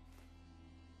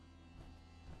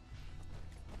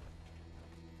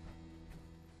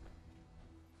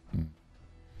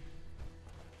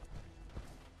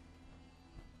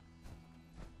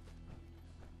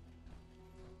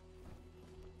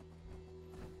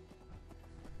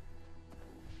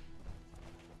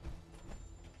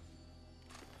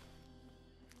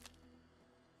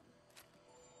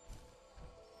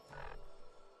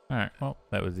 Alright, well,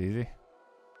 that was easy.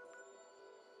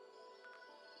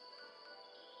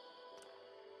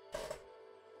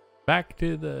 Back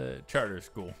to the charter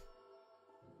school.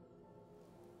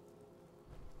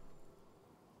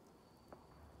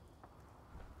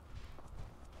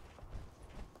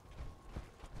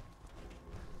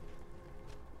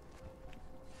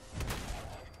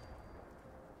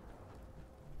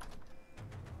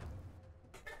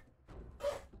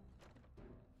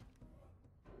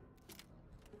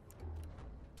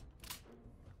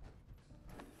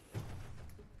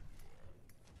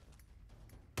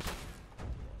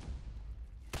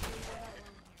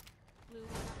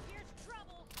 Here's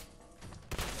trouble.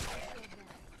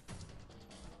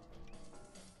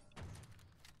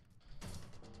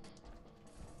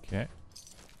 Okay.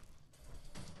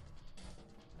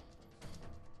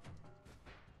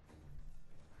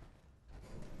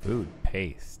 Food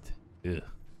paste. Ugh.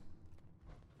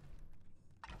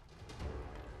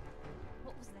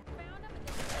 What was that? Found him in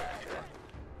the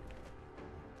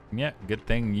Yeah, good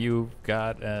thing you've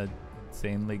got a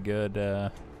insanely good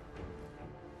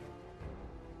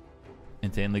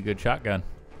shotgun.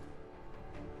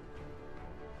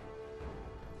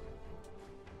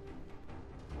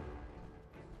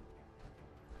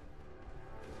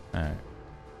 Alright.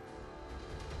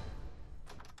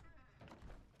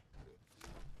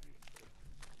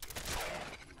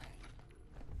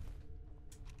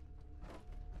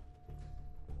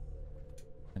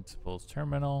 Principal's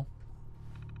terminal.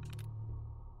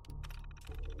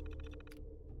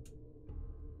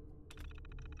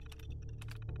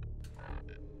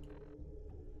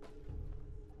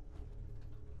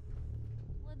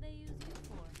 What'd they use you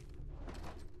for?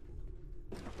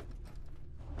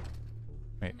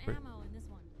 Wait, Some ammo in this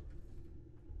one.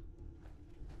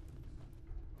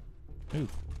 ooh.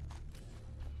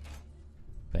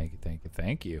 Thank you, thank you,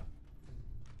 thank you.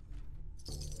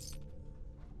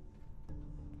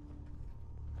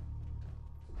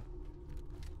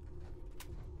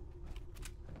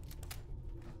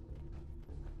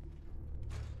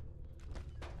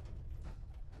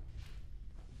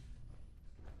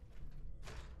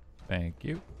 Thank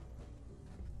you.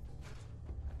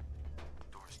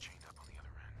 Door's chained up on the other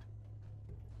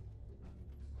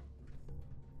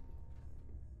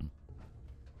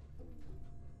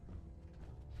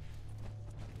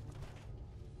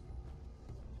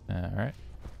end. All right.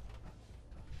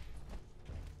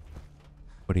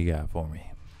 What do you got for me?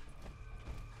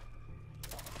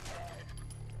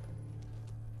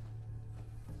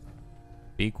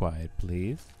 Be quiet,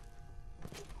 please.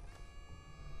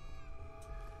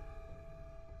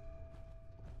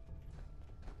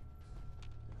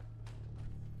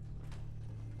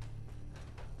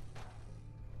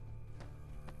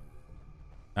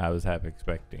 I was half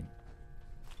expecting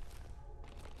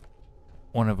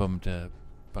one of them to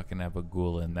fucking have a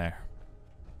ghoul in there.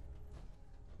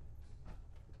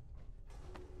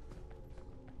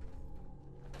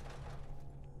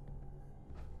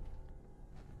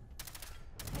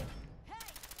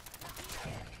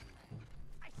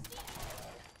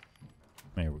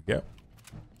 There we go.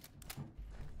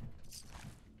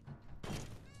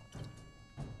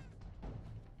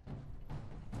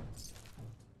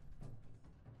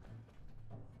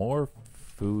 More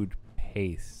food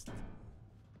paste.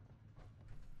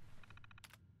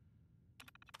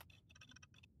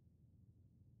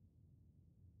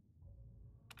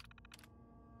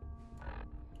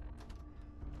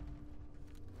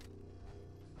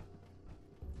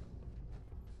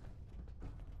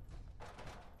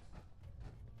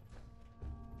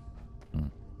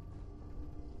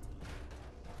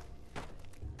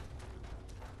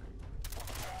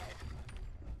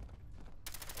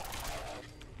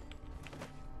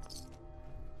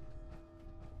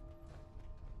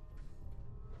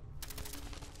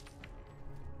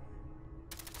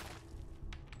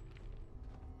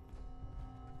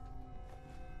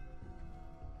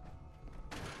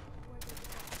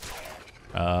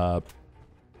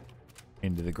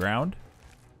 Into the ground.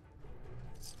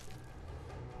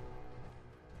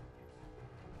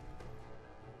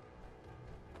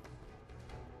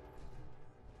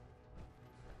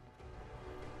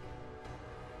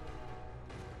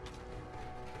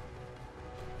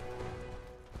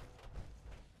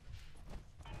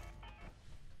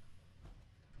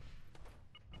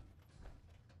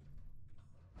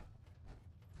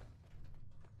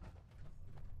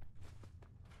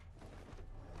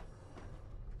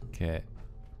 Okay.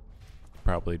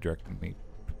 Probably directing me.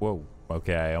 Whoa.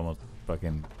 Okay, I almost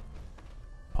fucking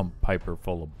pumped Piper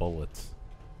full of bullets.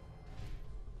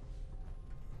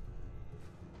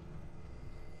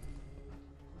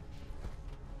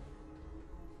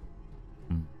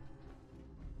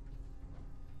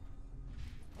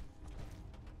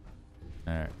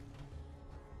 Alright.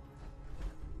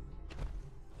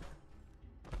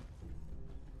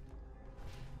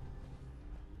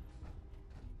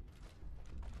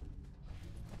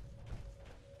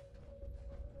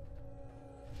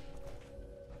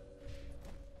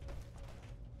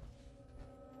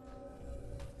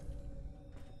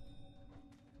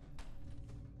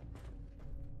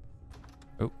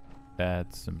 Oh,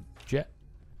 that's some jet.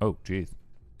 Oh, jeez.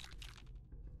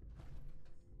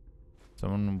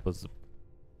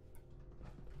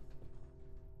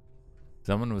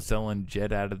 Someone was selling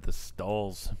jet out of the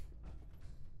stalls.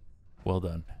 Well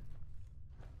done.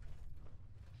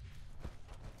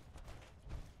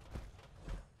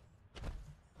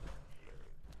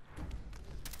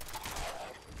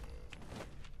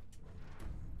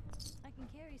 I can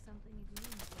carry something if you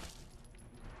need me to.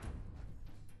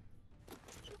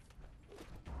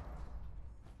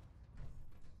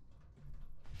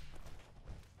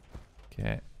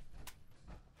 Okay.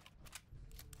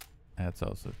 That's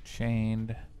also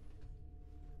chained.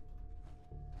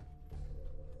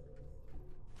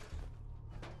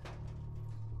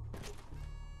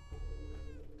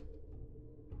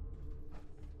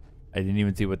 I didn't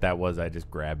even see what that was. I just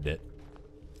grabbed it.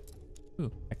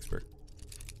 Ooh, expert.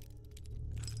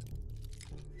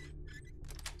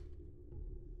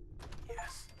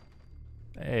 Yes.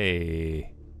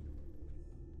 Hey.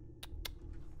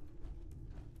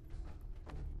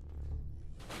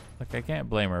 Look, I can't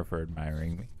blame her for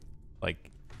admiring me. Like,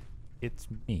 it's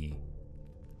me.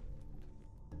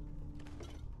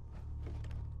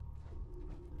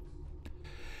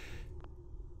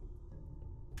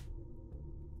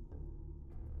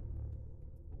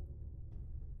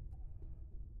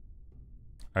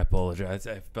 I apologize.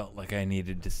 I felt like I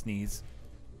needed to sneeze.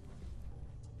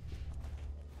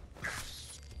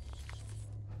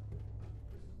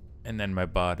 And then my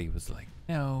body was like,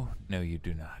 no, no, you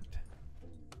do not.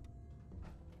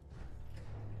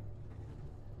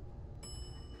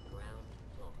 Ground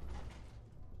floor.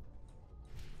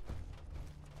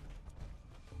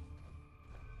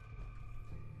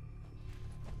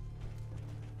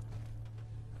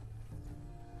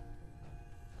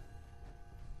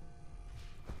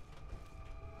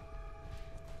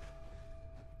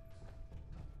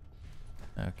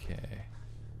 Okay.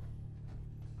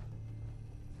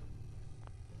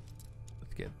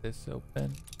 Let's get this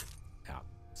open. Ah,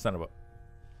 son of a...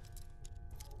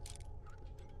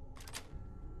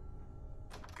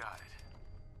 Got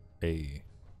it. Hey.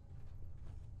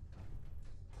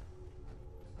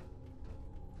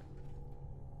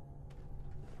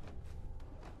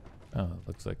 Oh, it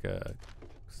looks like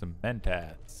some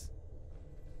mentats.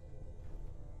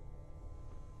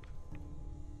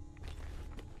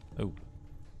 Oh.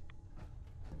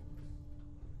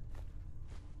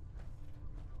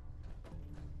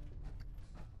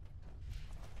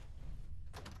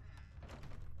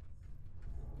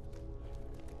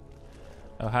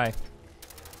 Oh, hi.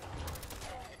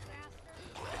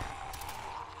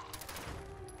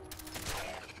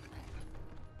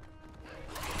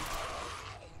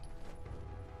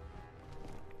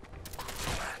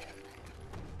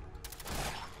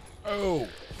 Oh.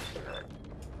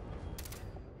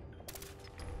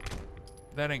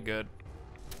 That ain't good.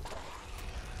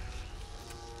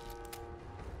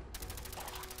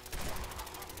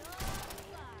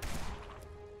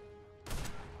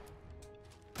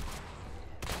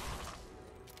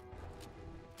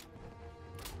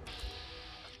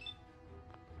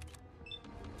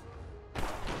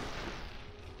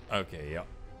 Okay, yep.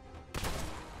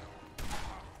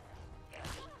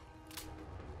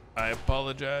 I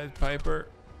apologize, Piper.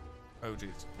 Oh,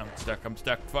 jeez. I'm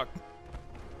stuck. Fuck.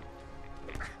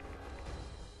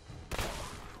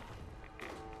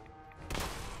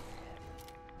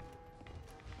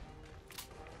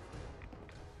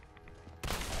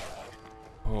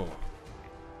 Oh.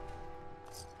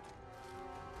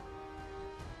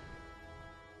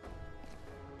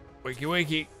 Wakey,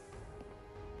 wakey.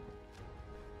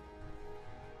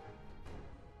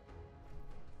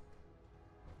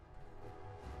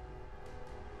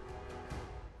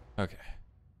 Okay.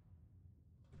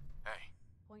 Hey.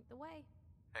 Point the way.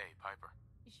 Hey, Piper.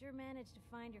 You sure managed to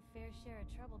find your fair share of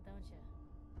trouble, don't you?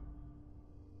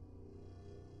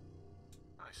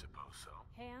 I suppose so.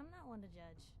 Hey, I'm not one to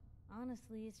judge.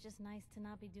 Honestly, it's just nice to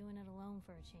not be doing it alone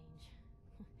for a change.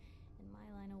 In my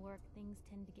line of work, things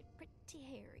tend to get pretty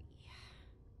hairy.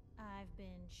 I've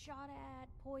been shot at,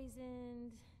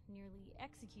 poisoned, nearly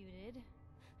executed.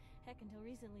 Heck, until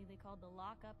recently they called the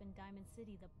lockup in Diamond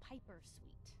City the Piper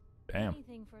Suite. Damn.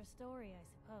 Anything for a story, I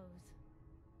suppose.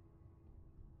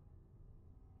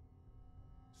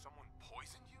 Someone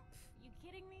poisoned you? You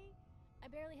kidding me? I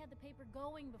barely had the paper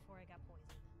going before I got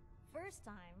poisoned. First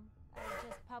time, I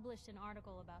just published an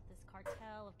article about this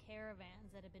cartel of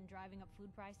caravans that had been driving up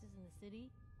food prices in the city.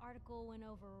 Article went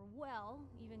over well,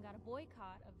 even got a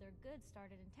boycott of their goods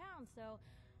started in town, so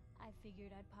I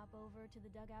figured I'd pop over to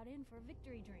the dugout inn for a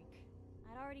victory drink.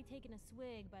 I'd already taken a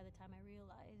swig by the time I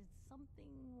realized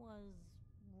something was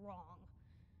wrong.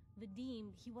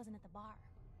 Vadim, he wasn't at the bar.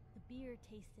 The beer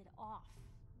tasted off,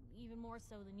 even more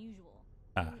so than usual.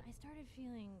 And I started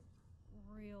feeling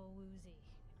real woozy.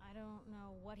 I don't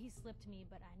know what he slipped me,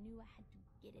 but I knew I had to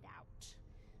get it out.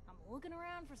 I'm looking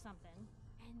around for something,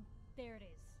 and there it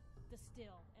is, the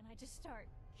still, and I just start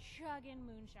chugging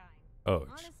moonshine. Oh.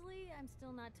 Honestly, I'm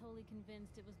still not totally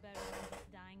convinced it was better than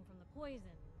just dying from the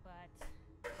poison, but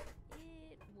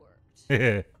it worked.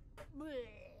 And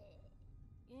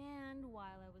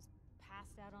while I was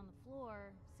passed out on the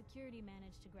floor, security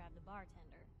managed to grab the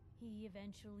bartender. He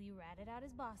eventually ratted out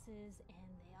his bosses, and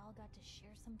they all got to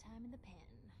share some time in the pen.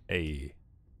 Hey.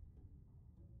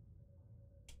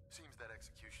 Seems that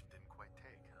execution didn't quite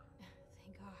take, huh?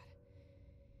 Thank God.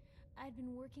 I'd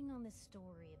been working on this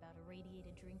story about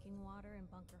irradiated drinking water in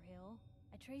Bunker Hill.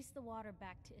 I trace the water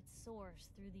back to its source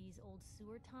through these old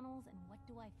sewer tunnels, and what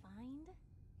do I find?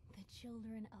 The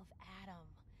children of Adam,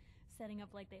 setting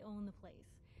up like they own the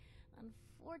place.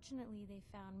 Unfortunately, they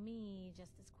found me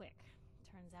just as quick.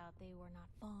 Turns out they were not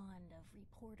fond of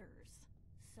reporters.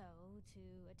 So, to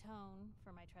atone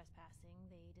for my trespassing,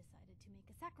 they decided to make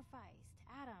a sacrifice to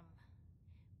Adam.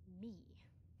 Me.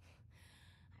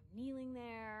 I'm kneeling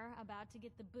there, about to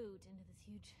get the boot into this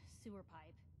huge sewer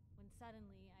pipe, when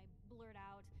suddenly I blurt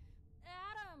out,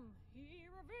 "Adam! He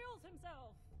reveals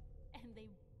himself!" And they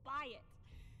buy it.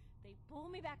 They pull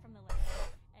me back from the lake,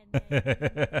 and then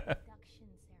the induction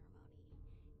ceremony.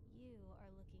 You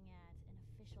are looking at an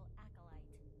official acolyte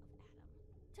of Adam.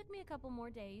 Took me a couple more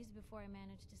days before I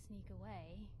managed to sneak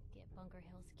away, get Bunker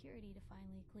Hill security to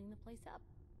finally clean the place up.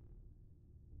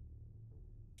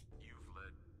 You've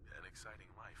led an exciting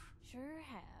life. Sure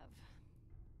have.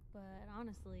 But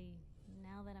honestly,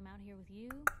 now that I'm out here with you,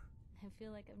 I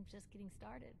feel like I'm just getting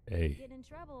started. Hey. Get in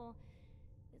trouble.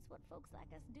 It's what folks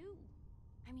like us do.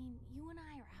 I mean, you and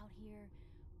I are out here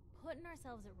putting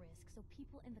ourselves at risk so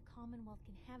people in the Commonwealth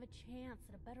can have a chance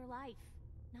at a better life.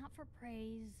 Not for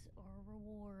praise or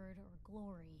reward or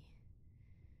glory,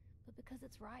 but because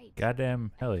it's right.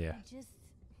 Goddamn hell yeah. I just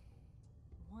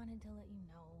wanted to let you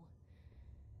know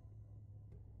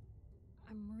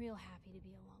I'm real happy to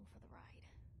be along for the ride.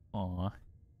 Aw.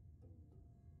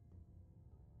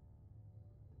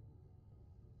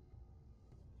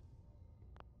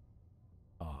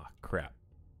 Aw, crap.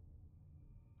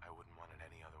 I wouldn't want it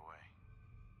any other way.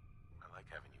 I like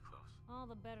having you close. All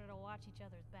the better to watch each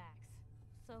other's backs.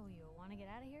 So, you want to get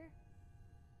out of here?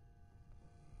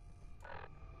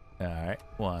 Alright,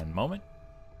 one moment.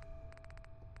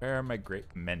 Where are my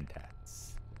great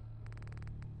mentats?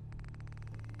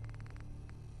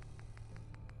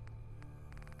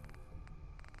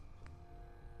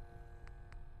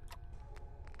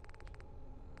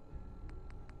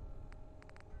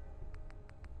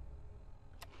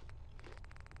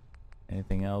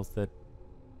 Anything else that...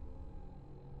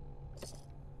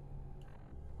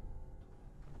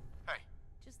 Hey,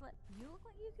 Just let you look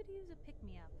like you could use a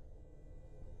pick-me-up.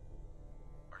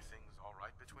 are things all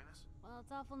right between us? Well,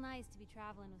 it's awful nice to be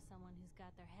traveling with someone who's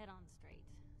got their head on straight.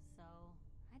 So,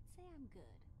 I'd say I'm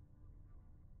good.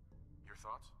 Your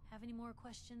thoughts? Have any more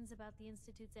questions about the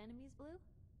Institute's enemies, Blue?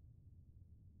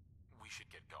 We should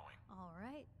get going. All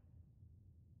right.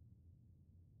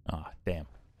 Aw, damn.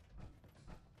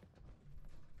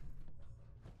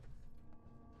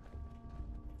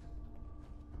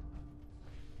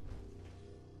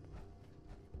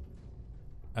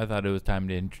 I thought it was time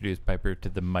to introduce Piper to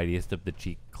the mightiest of the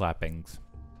cheek clappings.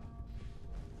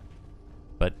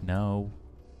 But no,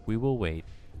 we will wait.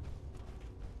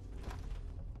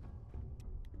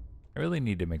 I really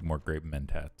need to make more grape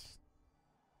mentats.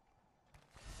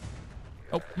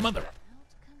 Oh, mother!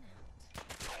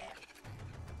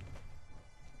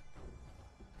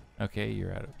 Okay,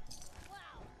 you're out of... Wow,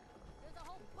 there's a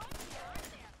whole bunch here, aren't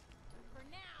there? For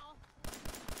now.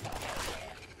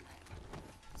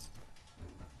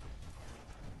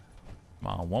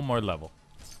 Come on, one more level.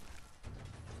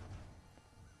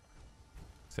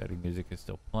 Exciting music is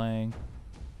still playing.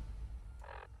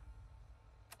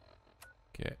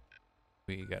 Okay,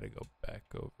 we gotta go back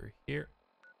over here.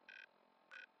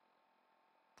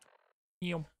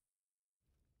 Yum.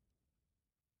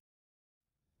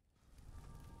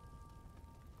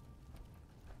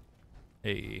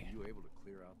 Hey. You able to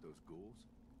clear out those ghouls?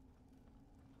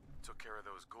 Took care of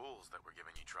those ghouls that were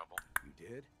giving you trouble. You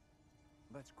did?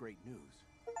 Well, that's great news.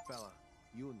 Fella,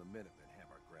 you and the Minutemen have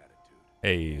our gratitude.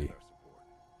 Hey. And our support.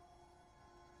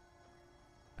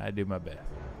 I do my best.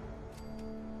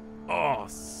 Oh,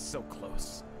 so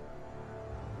close.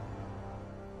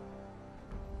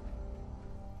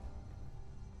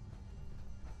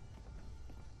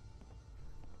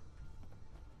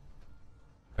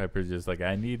 Pepper's just like,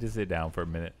 I need to sit down for a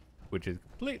minute, which is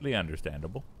completely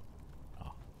understandable.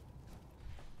 Oh.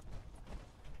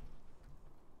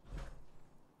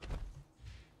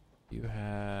 You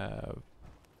have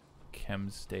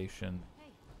chem station. Hey,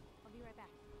 I'll be right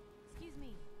back. Excuse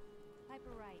me.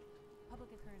 Piper Wright, public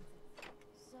occurrences.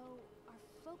 So, are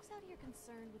folks out here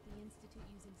concerned with the Institute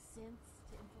using synths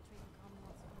to infiltrate the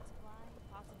Commonwealth's food supply,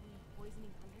 possibly poisoning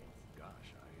hundreds?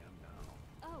 Gosh, I am now.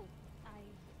 Oh,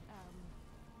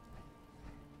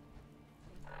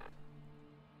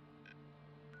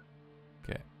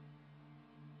 Okay.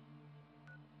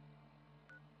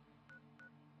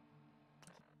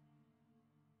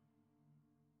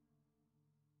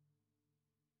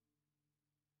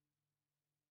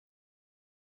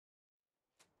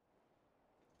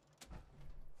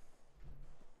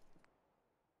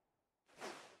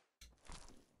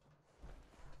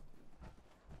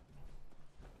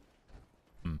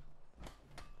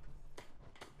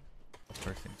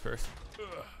 First things first.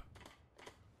 Ugh.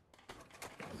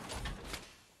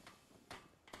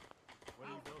 What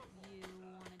are you building? You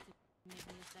wanted to make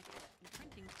me a second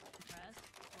printing press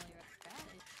while you're at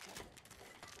it.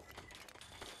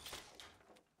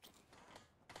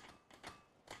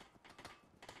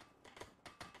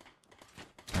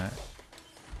 Alright.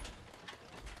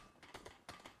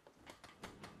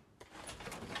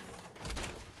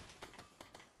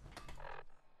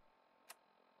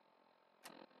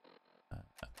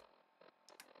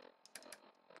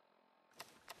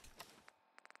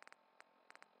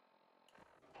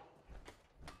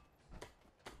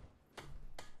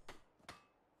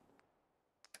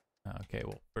 Okay,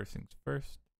 well, first things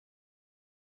first.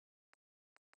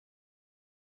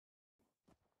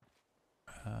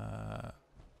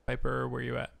 Piper, where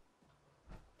you at?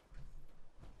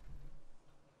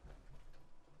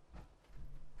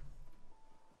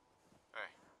 Hey,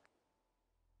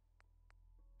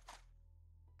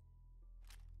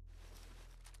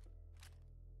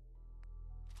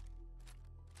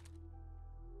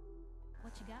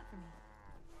 What you got for me?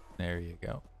 There you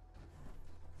go.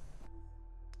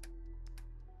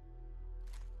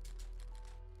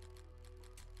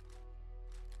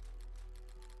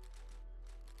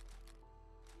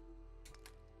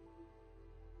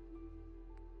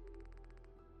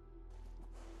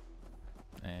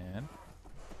 And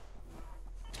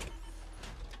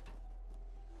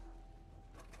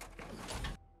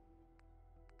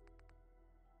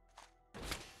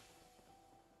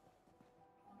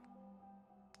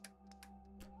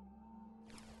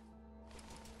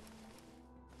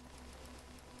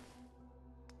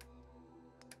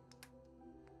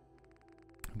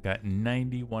I've got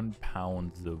 91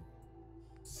 pounds of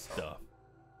stuff.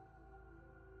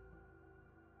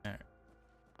 All right.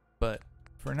 But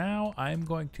for now, I'm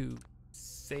going to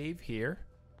save here.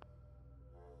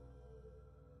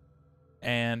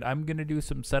 And I'm going to do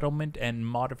some settlement and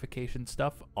modification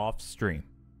stuff off stream.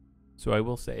 So I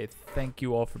will say thank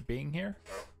you all for being here.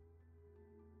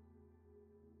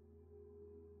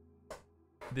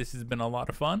 This has been a lot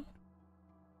of fun.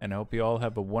 And I hope you all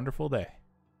have a wonderful day.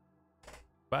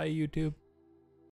 Bye, YouTube.